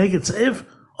me negative.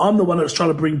 I'm the one that's trying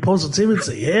to bring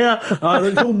positivity here.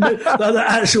 The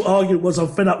actual argument was, I'm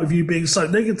fed up with you being so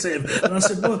negative. And I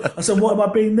said, what am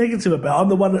I being negative about? I'm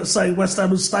the one that's saying West Ham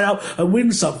will stay up and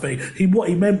win something. What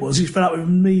he meant was he's fed up with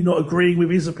me not agreeing with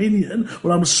his opinion.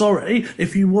 Well, I'm sorry.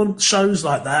 If you want shows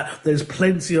like that, there's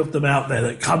plenty of them out there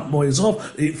that cunt Moyes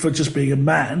off for just being a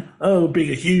man, being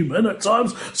a human at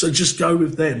times. So just go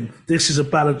with them. This is a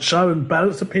balanced show and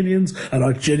balanced opinions, and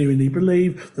I genuinely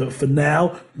believe that for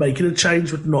now, making a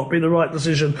change would not be the right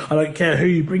decision. I don't care who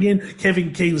you bring in.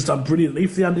 Kevin Keane's done brilliantly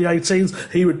for the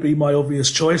under-18s. He would be my obvious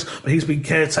choice, but he's been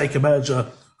caretaker manager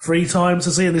 3 times,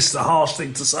 has he? And this is a harsh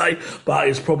thing to say, but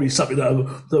it's probably something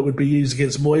that would be used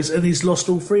against Moyes, and he's lost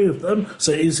all 3 of them.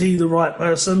 So is he the right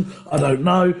person? I don't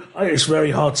know. It's very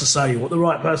hard to say what the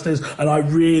right person is, and I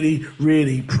really,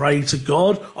 really pray to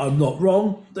God I'm not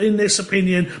wrong in this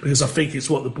opinion, because I think it's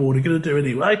what the board are going to do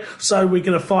anyway. So we're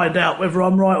going to find out whether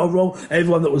I'm right or wrong.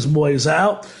 Everyone that was Moyes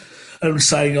out and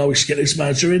saying, we should get this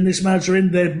manager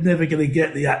in, they're never going to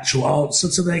get the actual answer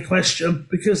to their question,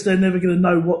 because they're never going to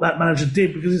know what that manager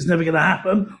did, because it's never going to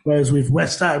happen. Whereas with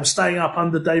West Ham staying up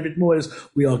under David Moyes,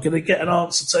 we are going to get an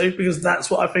answer to, because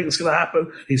that's what I think is going to happen.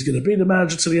 He's going to be the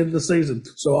manager to the end of the season.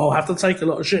 So I'll have to take a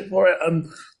lot of shit for it, and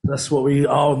that's what we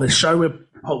are on this show.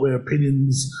 We're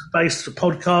opinions-based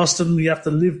podcast, and you have to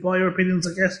live by your opinions,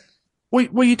 I guess.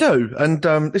 Well, you do. And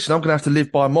listen, I'm going to have to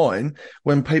live by mine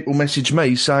when people message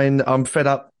me saying I'm fed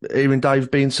up hearing Dave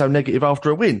being so negative after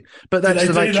a win. But that's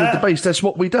the nature of the beast. That's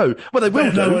what we do. Well, they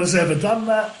will do. No one's ever done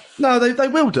that. No, they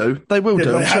will do. They will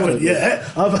do. They haven't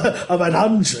yet. I've had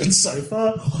hundreds so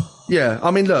far. Yeah,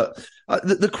 I mean, look,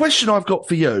 the question I've got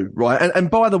for you, right, and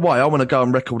by the way, I want to go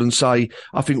on record and say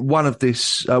I think one of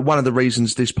the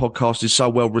reasons this podcast is so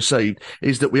well received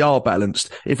is that we are balanced.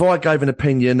 If I gave an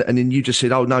opinion and then you just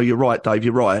said, "Oh no, you're right, Dave,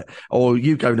 you're right," or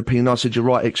you gave an opinion and I said, "You're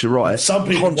right, X, you're right,"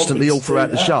 constantly all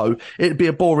throughout the show, it'd be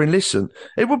a boring listen.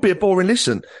 It would be a boring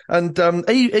listen. And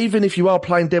even if you are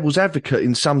playing devil's advocate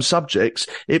in some subjects,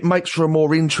 it makes for a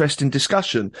more interesting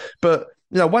discussion. But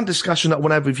one discussion that I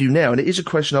want to have with you now, and it is a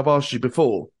question I've asked you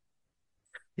before,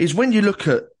 is when you look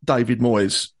at David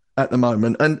Moyes at the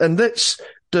moment, and let's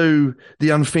do the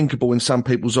unthinkable in some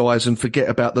people's eyes and forget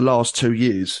about the last 2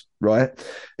 years, right?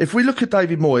 If we look at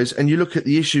David Moyes and you look at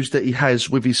the issues that he has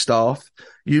with his staff,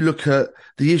 you look at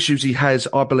the issues he has,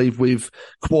 I believe, with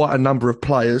quite a number of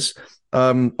players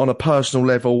on a personal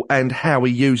level and how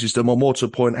he uses them, or more to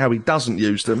the point, how he doesn't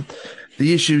use them.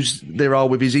 The issues there are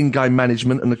with his in-game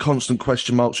management and the constant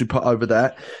question marks we put over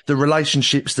that, the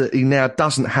relationships that he now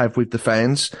doesn't have with the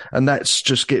fans, and that's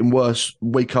just getting worse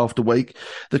week after week,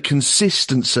 the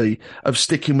consistency of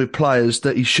sticking with players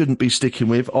that he shouldn't be sticking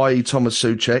with, i.e. Thomas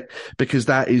Souček, because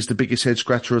that is the biggest head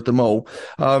scratcher of them all,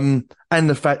 and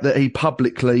the fact that he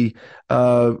publicly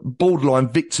borderline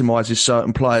victimises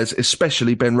certain players,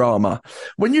 especially Benrahma.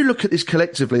 When you look at this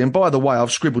collectively, and by the way,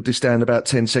 I've scribbled this down about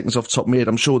 10 seconds off the top of my head,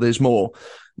 I'm sure there's more.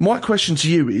 My question to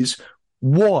you is,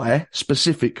 why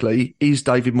specifically is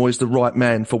David Moyes the right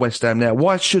man for West Ham now?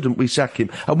 Why shouldn't we sack him?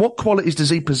 And what qualities does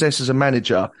he possess as a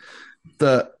manager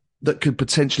that could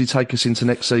potentially take us into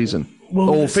next season?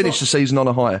 Or finish the season on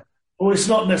a high? Well, it's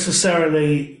not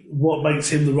necessarily what makes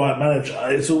him the right manager.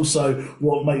 It's also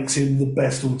what makes him the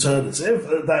best alternative.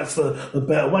 That's the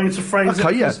better way to phrase it.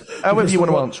 Okay, yeah. However you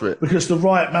want to answer it. Because the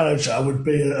right manager would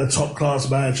be a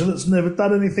top-class manager that's never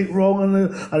done anything wrong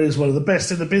and is one of the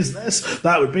best in the business.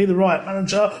 That would be the right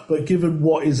manager. But given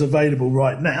what is available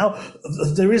right now,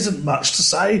 there isn't much to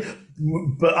say.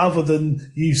 But other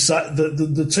than you say,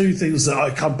 the two things that I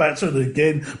come back to, and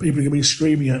again, people are going to be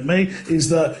screaming at me, is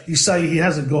that you say he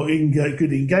hasn't got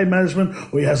good in-game management,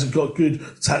 or he hasn't got good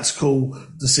tactical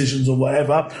decisions or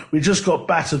whatever. We just got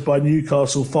battered by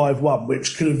Newcastle 5-1,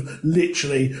 which could have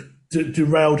literally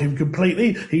derailed him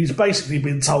completely. He's basically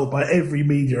been told by every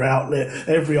media outlet,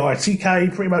 every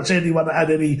ITK, pretty much anyone that had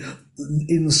any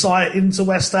insight into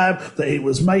West Ham, that it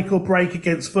was make or break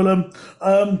against Fulham.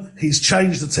 He's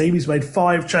changed the team. He's made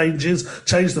 5 changes,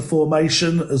 changed the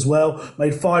formation as well,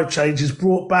 made 5 changes,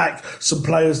 brought back some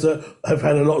players that have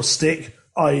had a lot of stick,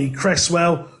 i.e.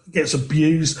 Cresswell gets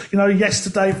abused.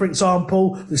 Yesterday, for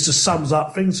example, this just sums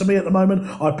up things for me at the moment.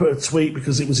 I put a tweet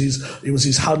because it was his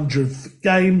 100th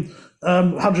game,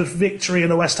 100th victory in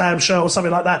a West Ham show or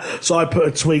something like that. So I put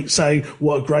a tweet saying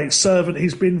what a great servant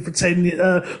he's been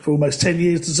for almost 10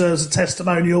 years, deserves a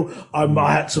testimonial. I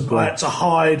had to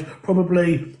hide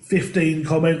probably 15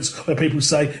 comments where people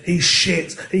say he's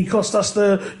shit, he cost us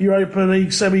the Europa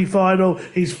League semi-final,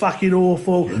 he's fucking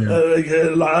awful.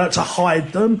 I had to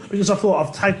hide them because I thought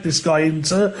I've tagged this guy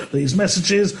into these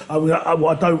messages.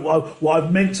 What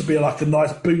I've meant to be like a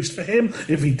nice boost for him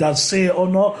if he does see it or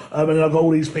not. And I've got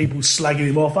all these people slagging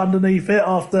him off underneath it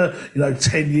after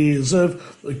 10 years of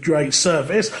great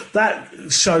service. That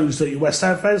shows that West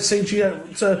Ham fans seem to,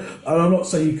 and I'm not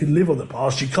saying you can live on the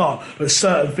past, you can't, but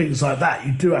certain things like that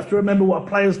you do have to remember what a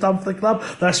player's done for the club.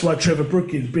 That's why Trevor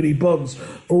Brookins, Billy Bonds,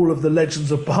 all of the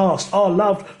legends of past are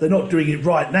loved. They're not doing it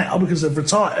right now because they've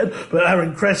retired, but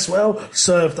Aaron Cresswell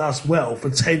served us well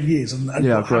for 10 years and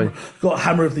got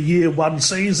Hammer of the Year one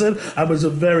season and was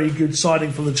a very good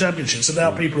signing for the Championship. So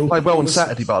now people played well on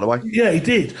Saturday, by the way. Yeah, he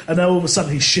did, and now all of a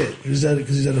sudden he's shit because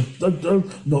he's had a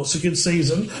not so good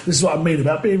season. This is what I mean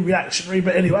about being reactionary.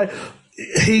 But anyway,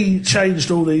 he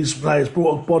changed all these players,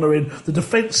 brought Bonner in. The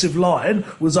defensive line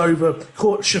was over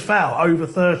Courtshafal over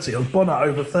 30, or Bonner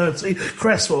over 30,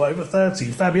 Cresswell over 30,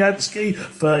 Fabianski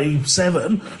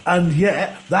 37, and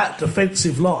yet that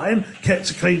defensive line kept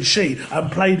a clean sheet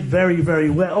and played very, very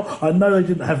well. I know they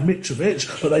didn't have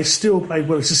Mitrovic, but they still played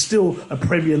well. It's still a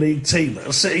Premier League team that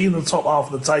are sitting in the top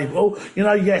half of the table.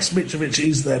 Yes, Mitrovic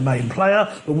is their main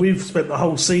player, but we've spent the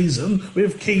whole season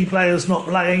with key players not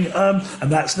playing,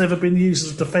 and that's never been used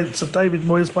as a defence of David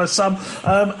Moyes by some.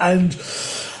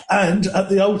 And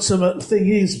the ultimate thing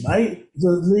is, mate,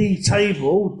 the league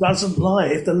table doesn't lie.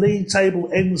 If the league table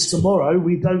ends tomorrow,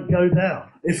 we don't go down.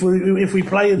 If we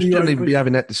play in the shouldn't even be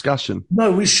having that discussion.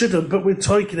 No, we shouldn't, but we're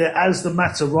taking it as the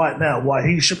matter right now, why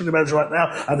he should be the manager right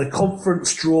now, and the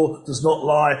conference draw does not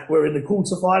lie. We're in the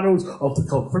quarterfinals of the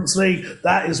Conference League.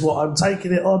 That is what I'm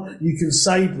taking it on. You can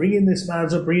say, bring in this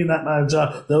manager, bring in that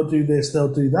manager, they'll do this,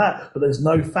 they'll do that, but there's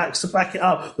no facts to back it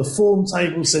up. The form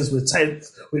table says we're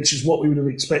 10th, which is what we would have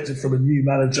expected from a new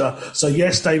manager. So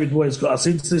yes, David Moyes got us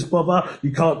into this bother.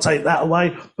 You can't take that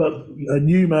away, but a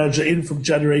new manager in from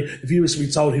January, if you was to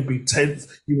be told he'd be 10th,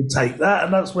 you would take that,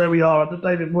 and that's where we are under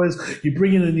David Moyes. You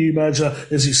bring in a new manager,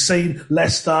 as you've seen,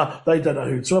 Leicester, they don't know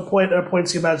who to appoint. They're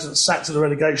appointing a manager that's sacked in the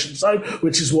relegation zone,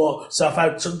 which is what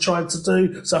Southampton tried to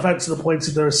do. Southampton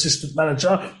appointed their assistant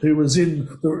manager,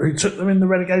 who took them in the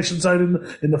relegation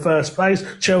zone in the first place.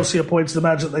 Chelsea appointed the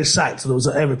manager that they sacked, and it was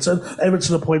at Everton.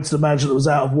 Everton appointed a manager that was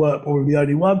out of work, probably the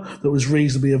only one that was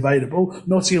reasonably available.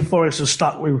 Nottingham Forest are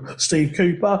stuck with Steve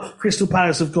Cooper. Crystal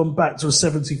Palace have gone back to a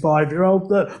 75-year-old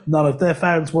that none of their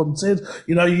fans wanted.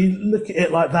 You know, you look at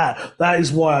it like that. That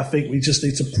is why I think we just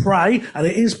need to pray, and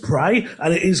it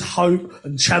is hope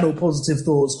and channel positive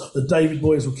thoughts that David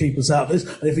Moyes will keep us out of this.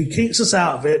 And if he keeps us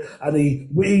out of it, and he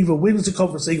either wins the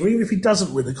Conference League, or even if he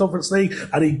doesn't win the Conference League,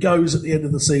 and he goes at the end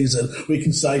of the season, we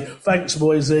can say, thanks,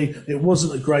 Moisey. It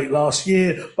wasn't a great last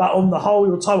year, but on the whole,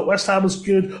 your time at West Ham was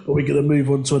good, but we're going to move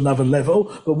on to another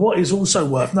level. But what is also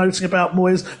worth noting about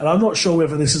Moyes, and I'm not sure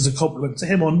whether this is a compliment to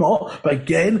him or not, but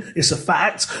again, it's a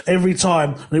fact. Every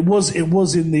time, and it was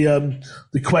in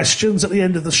the questions at the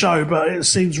end of the show, but it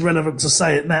seems relevant to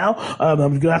say it now. I'm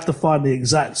going to have to find the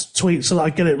exact tweet so that I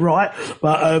get it right.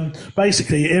 But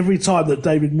basically, every time that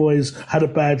David Moyes had a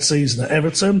bad season at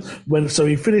Everton, so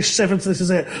he finished 7th, this is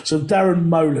it. So Darren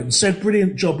Molan said,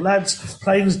 brilliant job, lads,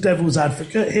 playing as devil's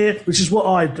advocate here, which is what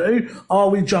I do. Are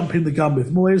we jumping the gun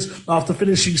with Moyes? After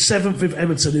finishing 7th with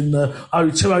Everton in the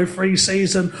 02-03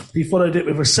 season, he followed it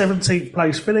with a 17th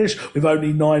place finish with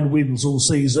only 9 wins all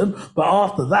season. But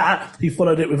after that, he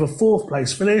followed it with a 4th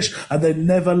place finish and then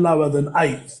never lower than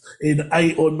 8th in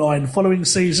 8 or 9 following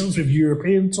seasons, with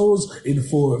European tours in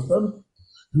 4 of them.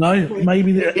 No,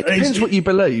 maybe it depends what you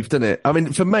believe, doesn't it? I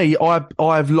mean, for me,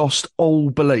 I've lost all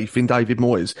belief in David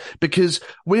Moyes, because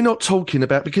we're not talking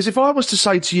about, because if I was to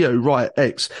say to you, right,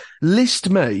 X, list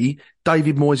me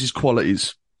David Moyes'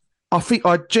 qualities,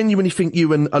 I genuinely think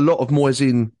you and a lot of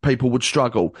Moyes people would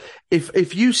struggle.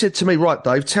 If you said to me, right,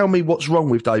 Dave, tell me what's wrong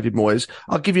with David Moyes,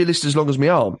 I'll give you a list as long as my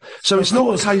arm. So it's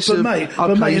not a case of,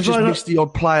 he's just missed the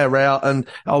odd player out and,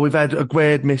 we've had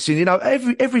Aguerd missing. You know,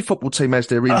 every football team has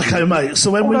their injuries. Okay, mate.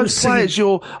 So when all those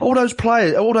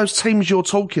teams you're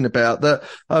talking about that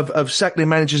have sacked their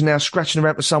managers now scratching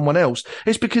around for someone else,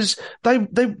 it's because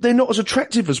they're not as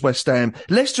attractive as West Ham.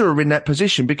 Leicester are in that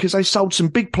position because they sold some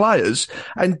big players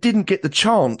and didn't get the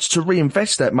chance to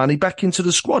reinvest that money back into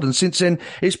the squad, and since then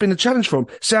it's been a challenge for them.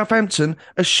 Southampton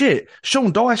are shit.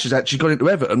 Sean Dyche has actually got into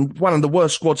Everton, one of the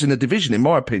worst squads in the division in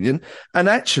my opinion, and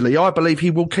actually I believe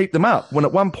he will keep them up, when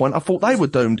at one point I thought they were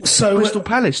doomed. So Crystal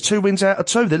Palace, 2 wins out of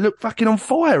 2, they look fucking on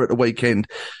fire at the weekend,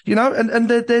 you know, and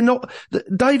they're not.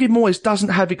 David Moyes doesn't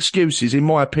have excuses in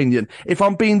my opinion. If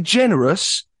I'm being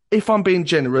generous,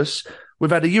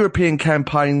 we've had a European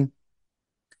campaign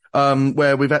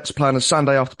where we've had to play on a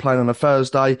Sunday after playing on a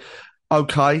Thursday.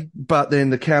 Okay, but then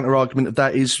the counter argument of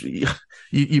that is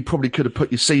you probably could have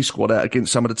put your C squad out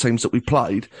against some of the teams that we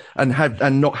played and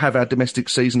not have our domestic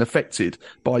season affected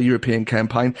by a European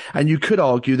campaign. And you could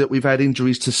argue that we've had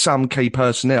injuries to some key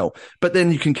personnel, but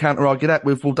then you can counter argue that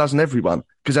with, well, doesn't everyone?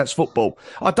 Because that's football.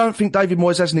 I don't think David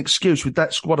Moyes has an excuse with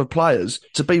that squad of players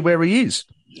to be where he is.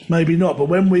 Maybe not, but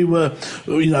when we were, at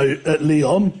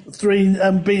Lyon,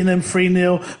 beating them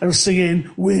 3-0 and singing,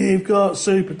 "We've got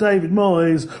Super David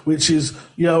Moyes," which is,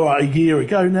 a year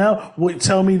ago now.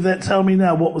 Tell me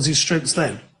now, what was his strengths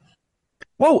then?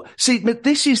 Well, see,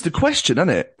 this is the question, isn't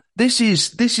it? This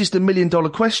is the $1 million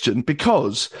question,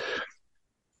 because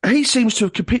he seems to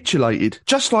have capitulated,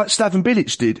 just like Slaven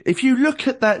Bilic did. If you look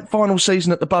at that final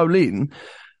season at the Boleyn,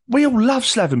 we all love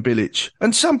Slaven Bilic,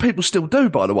 and some people still do,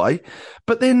 by the way.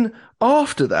 But then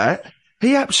after that,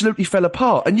 he absolutely fell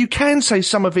apart. And you can say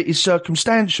some of it is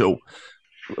circumstantial.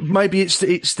 Maybe it's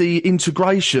the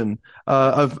integration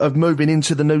of moving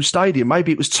into the new stadium.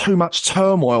 Maybe it was too much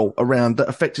turmoil around that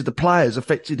affected the players,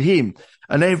 affected him,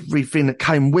 and everything that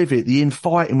came with it, the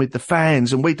infighting with the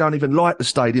fans, and we don't even like the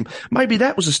stadium. Maybe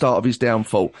that was the start of his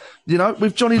downfall.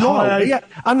 With Johnny Lyle,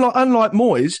 unlike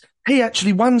Moyes, he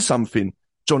actually won something.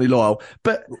 Johnny Lyle,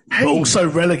 but also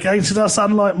relegated us,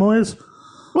 unlike Moyes.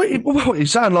 Well, you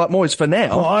sound like Moyes for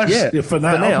now. For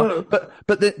now.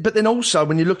 But then also,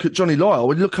 when you look at Johnny Lyall,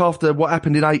 when you look after what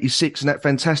happened in '86 and that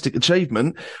fantastic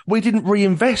achievement, we didn't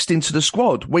reinvest into the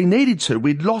squad. We needed to.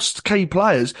 We'd lost key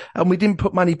players, and we didn't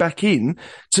put money back in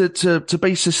to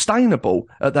be sustainable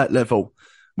at that level.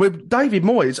 With David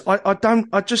Moyes,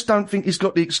 I just don't think he's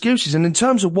got the excuses. And in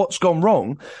terms of what's gone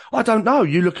wrong, I don't know.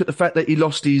 You look at the fact that he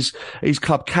lost his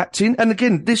club captain. And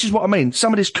again, this is what I mean.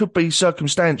 Some of this could be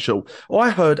circumstantial.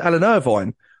 I heard Alan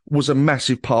Irvine was a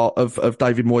massive part of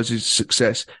David Moyes'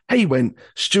 success. He went.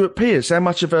 Stuart Pearce, how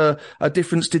much of a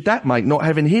difference did that make, not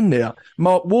having him there?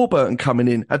 Mark Warburton coming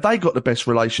in. Have they got the best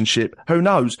relationship? Who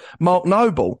knows? Mark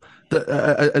Noble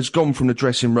that has gone from the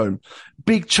dressing room.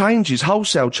 Big changes,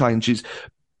 wholesale changes.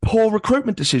 Poor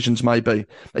recruitment decisions, maybe.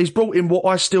 He's brought in what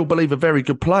I still believe are very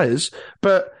good players,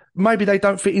 but maybe they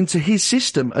don't fit into his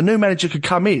system. A new manager could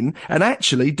come in and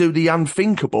actually do the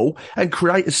unthinkable and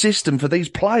create a system for these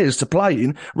players to play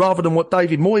in rather than what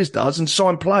David Moyes does and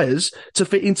sign players to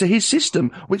fit into his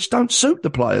system, which don't suit the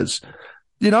players.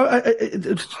 You know,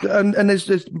 and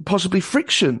there's possibly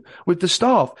friction with the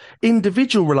staff,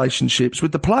 individual relationships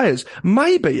with the players.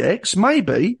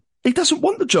 Maybe he doesn't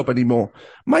want the job anymore.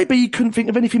 Maybe he couldn't think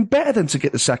of anything better than to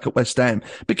get the sack at West Ham,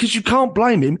 because you can't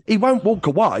blame him. He won't walk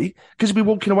away because he'll be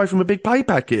walking away from a big pay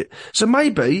packet. So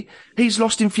maybe he's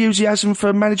lost enthusiasm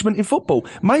for management in football.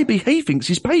 Maybe he thinks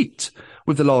he's peaked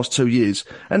with the last 2 years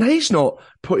and he's not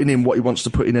putting in what he wants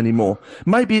to put in anymore.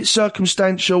 Maybe it's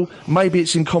circumstantial. Maybe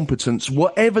it's incompetence.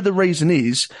 Whatever the reason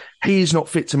is, he is not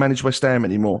fit to manage West Ham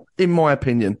anymore, in my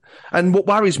opinion. And what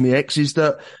worries me, X, is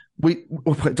that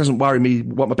it doesn't worry me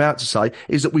what I'm about to say,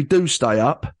 is that we do stay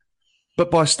up, but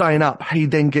by staying up, he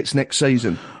then gets next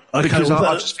season. Okay, because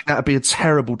I just think that would be a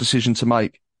terrible decision to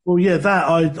make. Well, yeah, that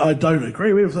I don't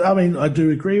agree with. I mean, I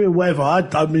do agree with whatever.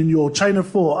 I mean, your chain of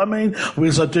thought. I mean,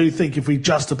 because I do think if we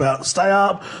just about stay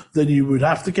up, then you would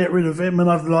have to get rid of him. And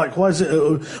I'm like, why is it?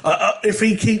 If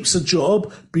he keeps a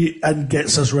job and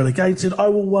gets us relegated, I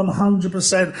will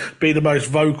 100% be the most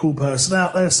vocal person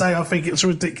out there saying I think it's a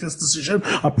ridiculous decision.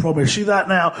 I promise you that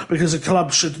now, because a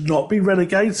club should not be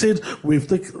relegated.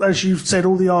 As you've said,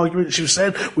 all the arguments you've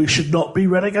said, we should not be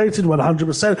relegated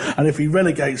 100%. And if he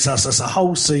relegates us, that's a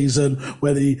whole season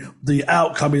where the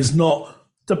outcome is not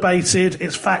debated,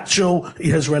 it's factual, he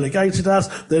has relegated us,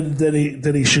 then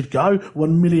he should go.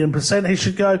 1,000,000% he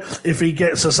should go. If he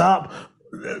gets us up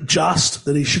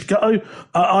then he should go.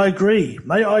 I agree,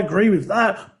 mate, I agree with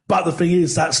that. But the thing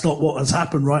is, that's not what has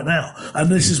happened right now. And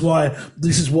this is why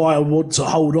I want to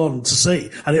hold on to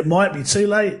see. And it might be too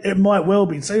late. It might well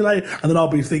be too late. And then I'll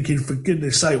be thinking, for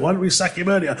goodness sake, why don't we sack him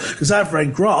earlier? Because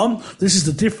Avram Grant, this is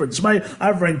the difference, mate.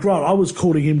 Avram Grant, I was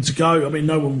calling him to go. I mean,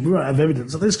 we won't have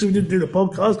evidence of this because we didn't do the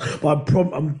podcast, but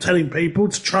I'm telling people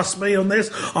to trust me on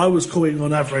this. I was calling on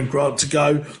Avram Grant to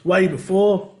go way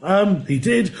before he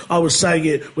did. I was saying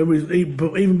it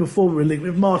even before we were linked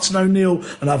with Martin O'Neill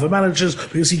and other managers,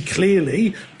 because he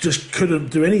clearly just couldn't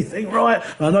do anything right.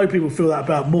 And I know people feel that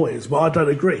about Moyes, but I don't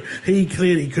agree. He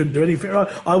clearly couldn't do anything right.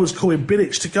 I was calling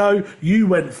Bilic to go. You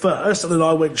went first, and then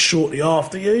I went shortly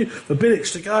after you for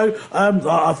Bilic to go.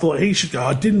 I thought he should go.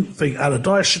 I didn't think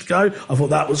Allardyce should go. I thought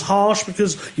that was harsh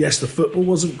because, yes, the football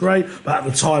wasn't great, but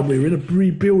at the time we were in a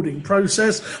rebuilding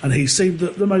process, and he seemed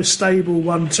the most stable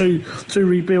one to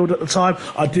rebuild at the time.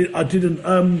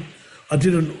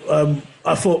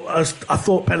 I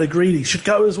thought Pellegrini should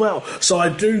go as well. So I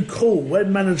do call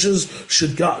when managers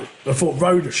should go. I thought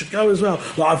Roda should go as well.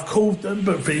 I've called them,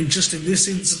 but just in this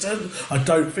incident, I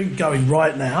don't think going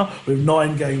right now with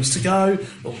 9 games to go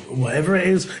or whatever it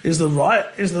is the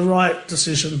right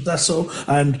decision. That's all.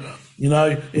 And you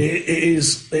know, it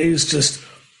is just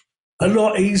a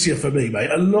lot easier for me, mate.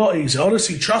 A lot easier.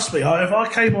 Honestly, trust me. If I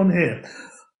came on here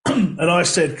and I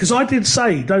said, because I did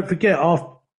say, don't forget,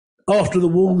 after the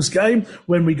Wolves game,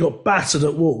 when we got battered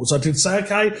at Wolves, I did say,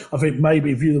 okay, I think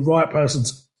maybe if you're the right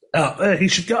person's out there, he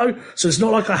should go. So it's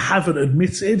not like I haven't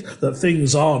admitted that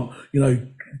things aren't,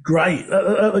 great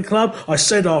at the club. I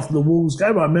said after the Wolves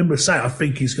game, I remember saying, I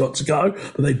think he's got to go,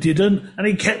 but they didn't. And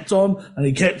he kept on,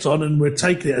 and we're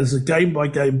taking it as a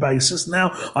game-by-game basis.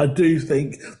 Now, I do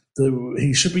think that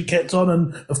he should be kept on,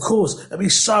 and of course it'd be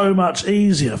so much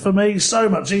easier for me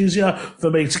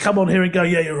to come on here and go,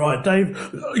 yeah, you're right, Dave.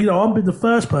 I've been the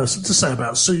first person to say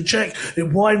about Souček.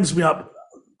 It winds me up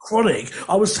chronic.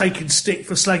 I was taking stick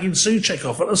for slagging Souček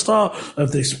off at the start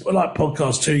of this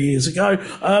podcast 2 years ago,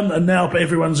 and now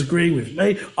everyone's agreeing with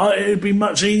me. It would be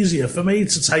much easier for me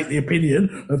to take the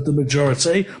opinion of the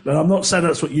majority, but I'm not saying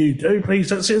that's what you do. Please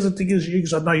don't see it as a thing as you,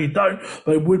 because I know you don't,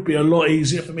 but it would be a lot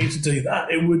easier for me to do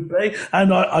that. It would be,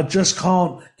 and I just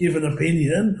can't give an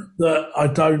opinion that I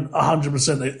don't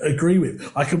 100% agree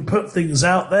with. I can put things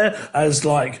out there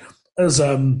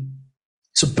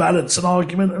to balance an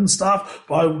argument and stuff,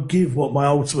 but I will give what my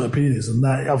ultimate opinion is, and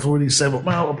that I've already said what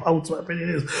my ultimate opinion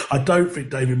is. I don't think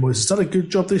David Moyes has done a good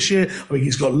job this year. I think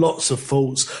he's got lots of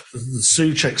faults. The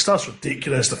Souček stuff's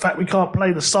ridiculous. The fact we can't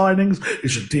play the signings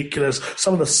is ridiculous.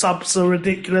 Some of the subs are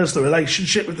ridiculous. The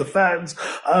relationship with the fans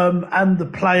and the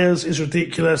players is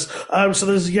ridiculous.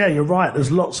 So you're right.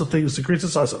 There's lots of things to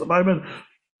criticise at the moment.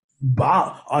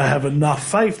 But I have enough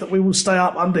faith that we will stay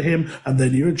up under him, and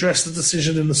then you address the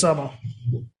decision in the summer.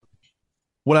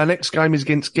 Well, our next game is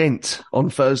against Ghent on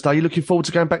Thursday. Are you looking forward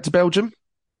to going back to Belgium?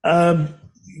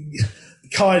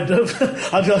 Kind of.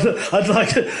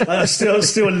 I'm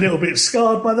still a little bit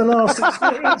scarred by the last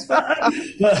experience,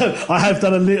 but I have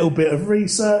done a little bit of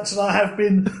research, and I have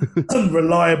been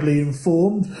reliably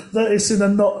informed that it's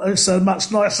a much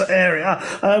nicer area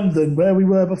than where we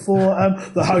were before.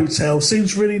 The hotel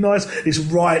seems really nice. It's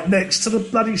right next to the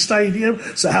bloody stadium,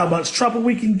 so how much trouble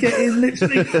we can get in,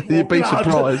 literally. You'd be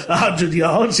surprised. 100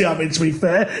 yards. Yeah, I mean, to be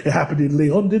fair, it happened in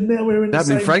Lyon, didn't it? It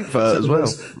happened in Frankfurt as well.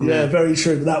 Yeah, very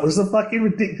true. But that was the fucking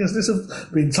ridiculousness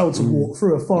of being told to walk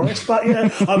through a forest. But yeah,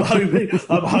 I'm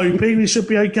hoping we should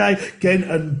be okay. Ghent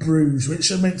and Bruges,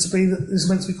 which are meant to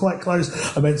be quite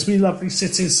close, are meant to be lovely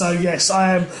cities. So yes,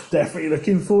 I am definitely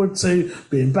looking forward to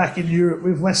being back in Europe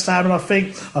with West Ham, and I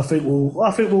think we'll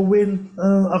win.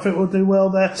 I think we'll do well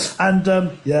there, and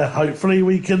hopefully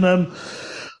we can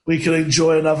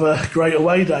enjoy another great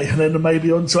away day, and then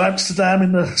maybe on to Amsterdam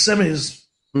in the semis.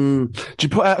 Do you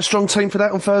put out a strong team for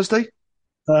that on Thursday?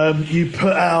 You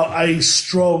put out a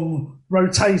strong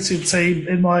rotated team,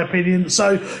 in my opinion.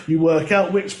 So you work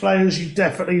out which players you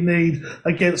definitely need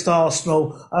against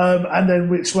Arsenal, and then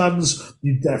which ones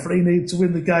you definitely need to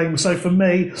win the game. So for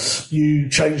me, you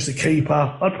change the keeper.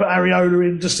 I'd put Areola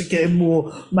in just to get him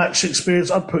more match experience.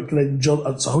 I'd put Ben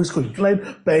Johnson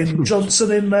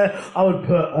in there.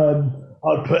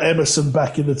 I'd put Emerson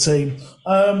back in the team.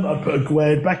 I'd put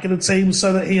Aguerd back in the team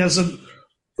so that he hasn't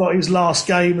got his last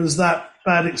game as that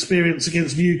bad experience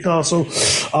against Newcastle.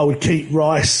 I would keep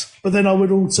Rice, but then I would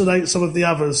alternate some of the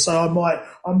others. So I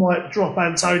might drop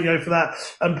Antonio for that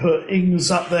and put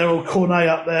Ings up there or Cornet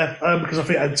up there, because I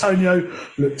think Antonio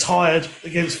looked tired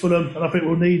against Fulham, and I think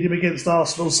we'll need him against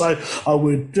Arsenal. So I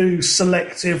would do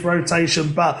selective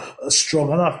rotation, but a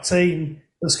strong enough team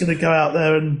that's going to go out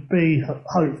there and be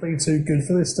hopefully too good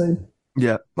for this team.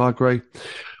 Yeah, I agree.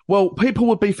 Well, people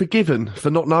would be forgiven for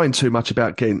not knowing too much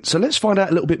about Ghent, so let's find out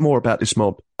a little bit more about this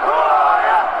mob.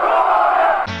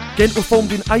 Ghent were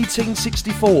formed in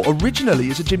 1864, originally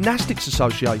as a gymnastics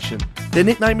association. Their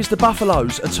nickname is the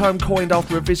Buffaloes, a term coined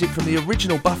after a visit from the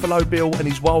original Buffalo Bill and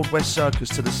his Wild West Circus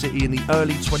to the city in the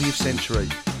early 20th century.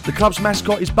 The club's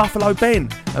mascot is Buffalo Ben,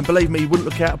 and believe me, you wouldn't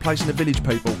look out of place in the village,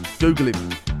 people. Google him.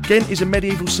 Ghent is a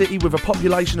medieval city with a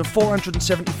population of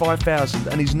 475,000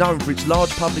 and is known for its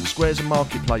large public squares and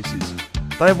marketplaces.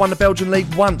 They have won the Belgian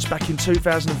League once back in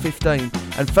 2015,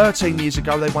 and 13 years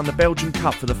ago they won the Belgian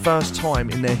Cup for the first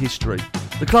time in their history.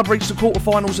 The club reached the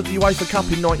quarter-finals of the UEFA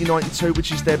Cup in 1992,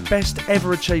 which is their best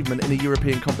ever achievement in a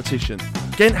European competition.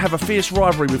 Ghent have a fierce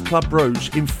rivalry with Club Bruges.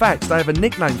 In fact, they have a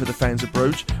nickname for the fans of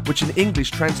Bruges, which in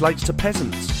English translates to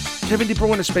peasants. Kevin De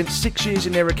Bruyne spent 6 years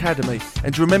in their academy,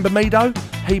 and do you remember Mido?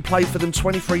 He played for them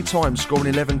 23 times, scoring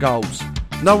 11 goals.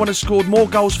 No one has scored more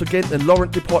goals for Ghent than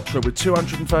Laurent Depoitre with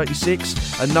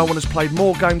 236, and no one has played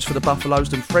more games for the Buffaloes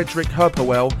than Frederick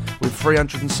Herpewell with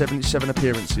 377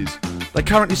 appearances. They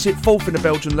currently sit fourth in the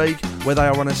Belgian League, where they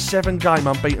are on a 7-game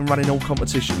unbeaten run in all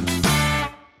competitions.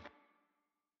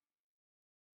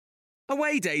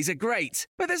 Away days are great,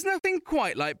 but there's nothing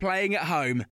quite like playing at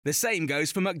home. The same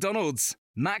goes for McDonald's.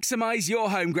 Maximise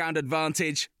your home ground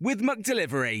advantage with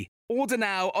McDelivery. Order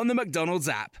now on the McDonald's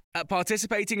app. At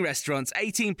participating restaurants,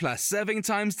 18 plus, serving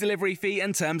times, delivery fee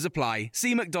and terms apply.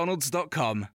 See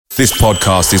mcdonalds.com. This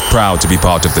podcast is proud to be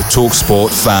part of the TalkSport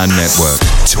Fan Network.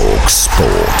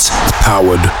 TalkSport.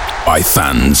 Powered by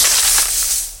fans.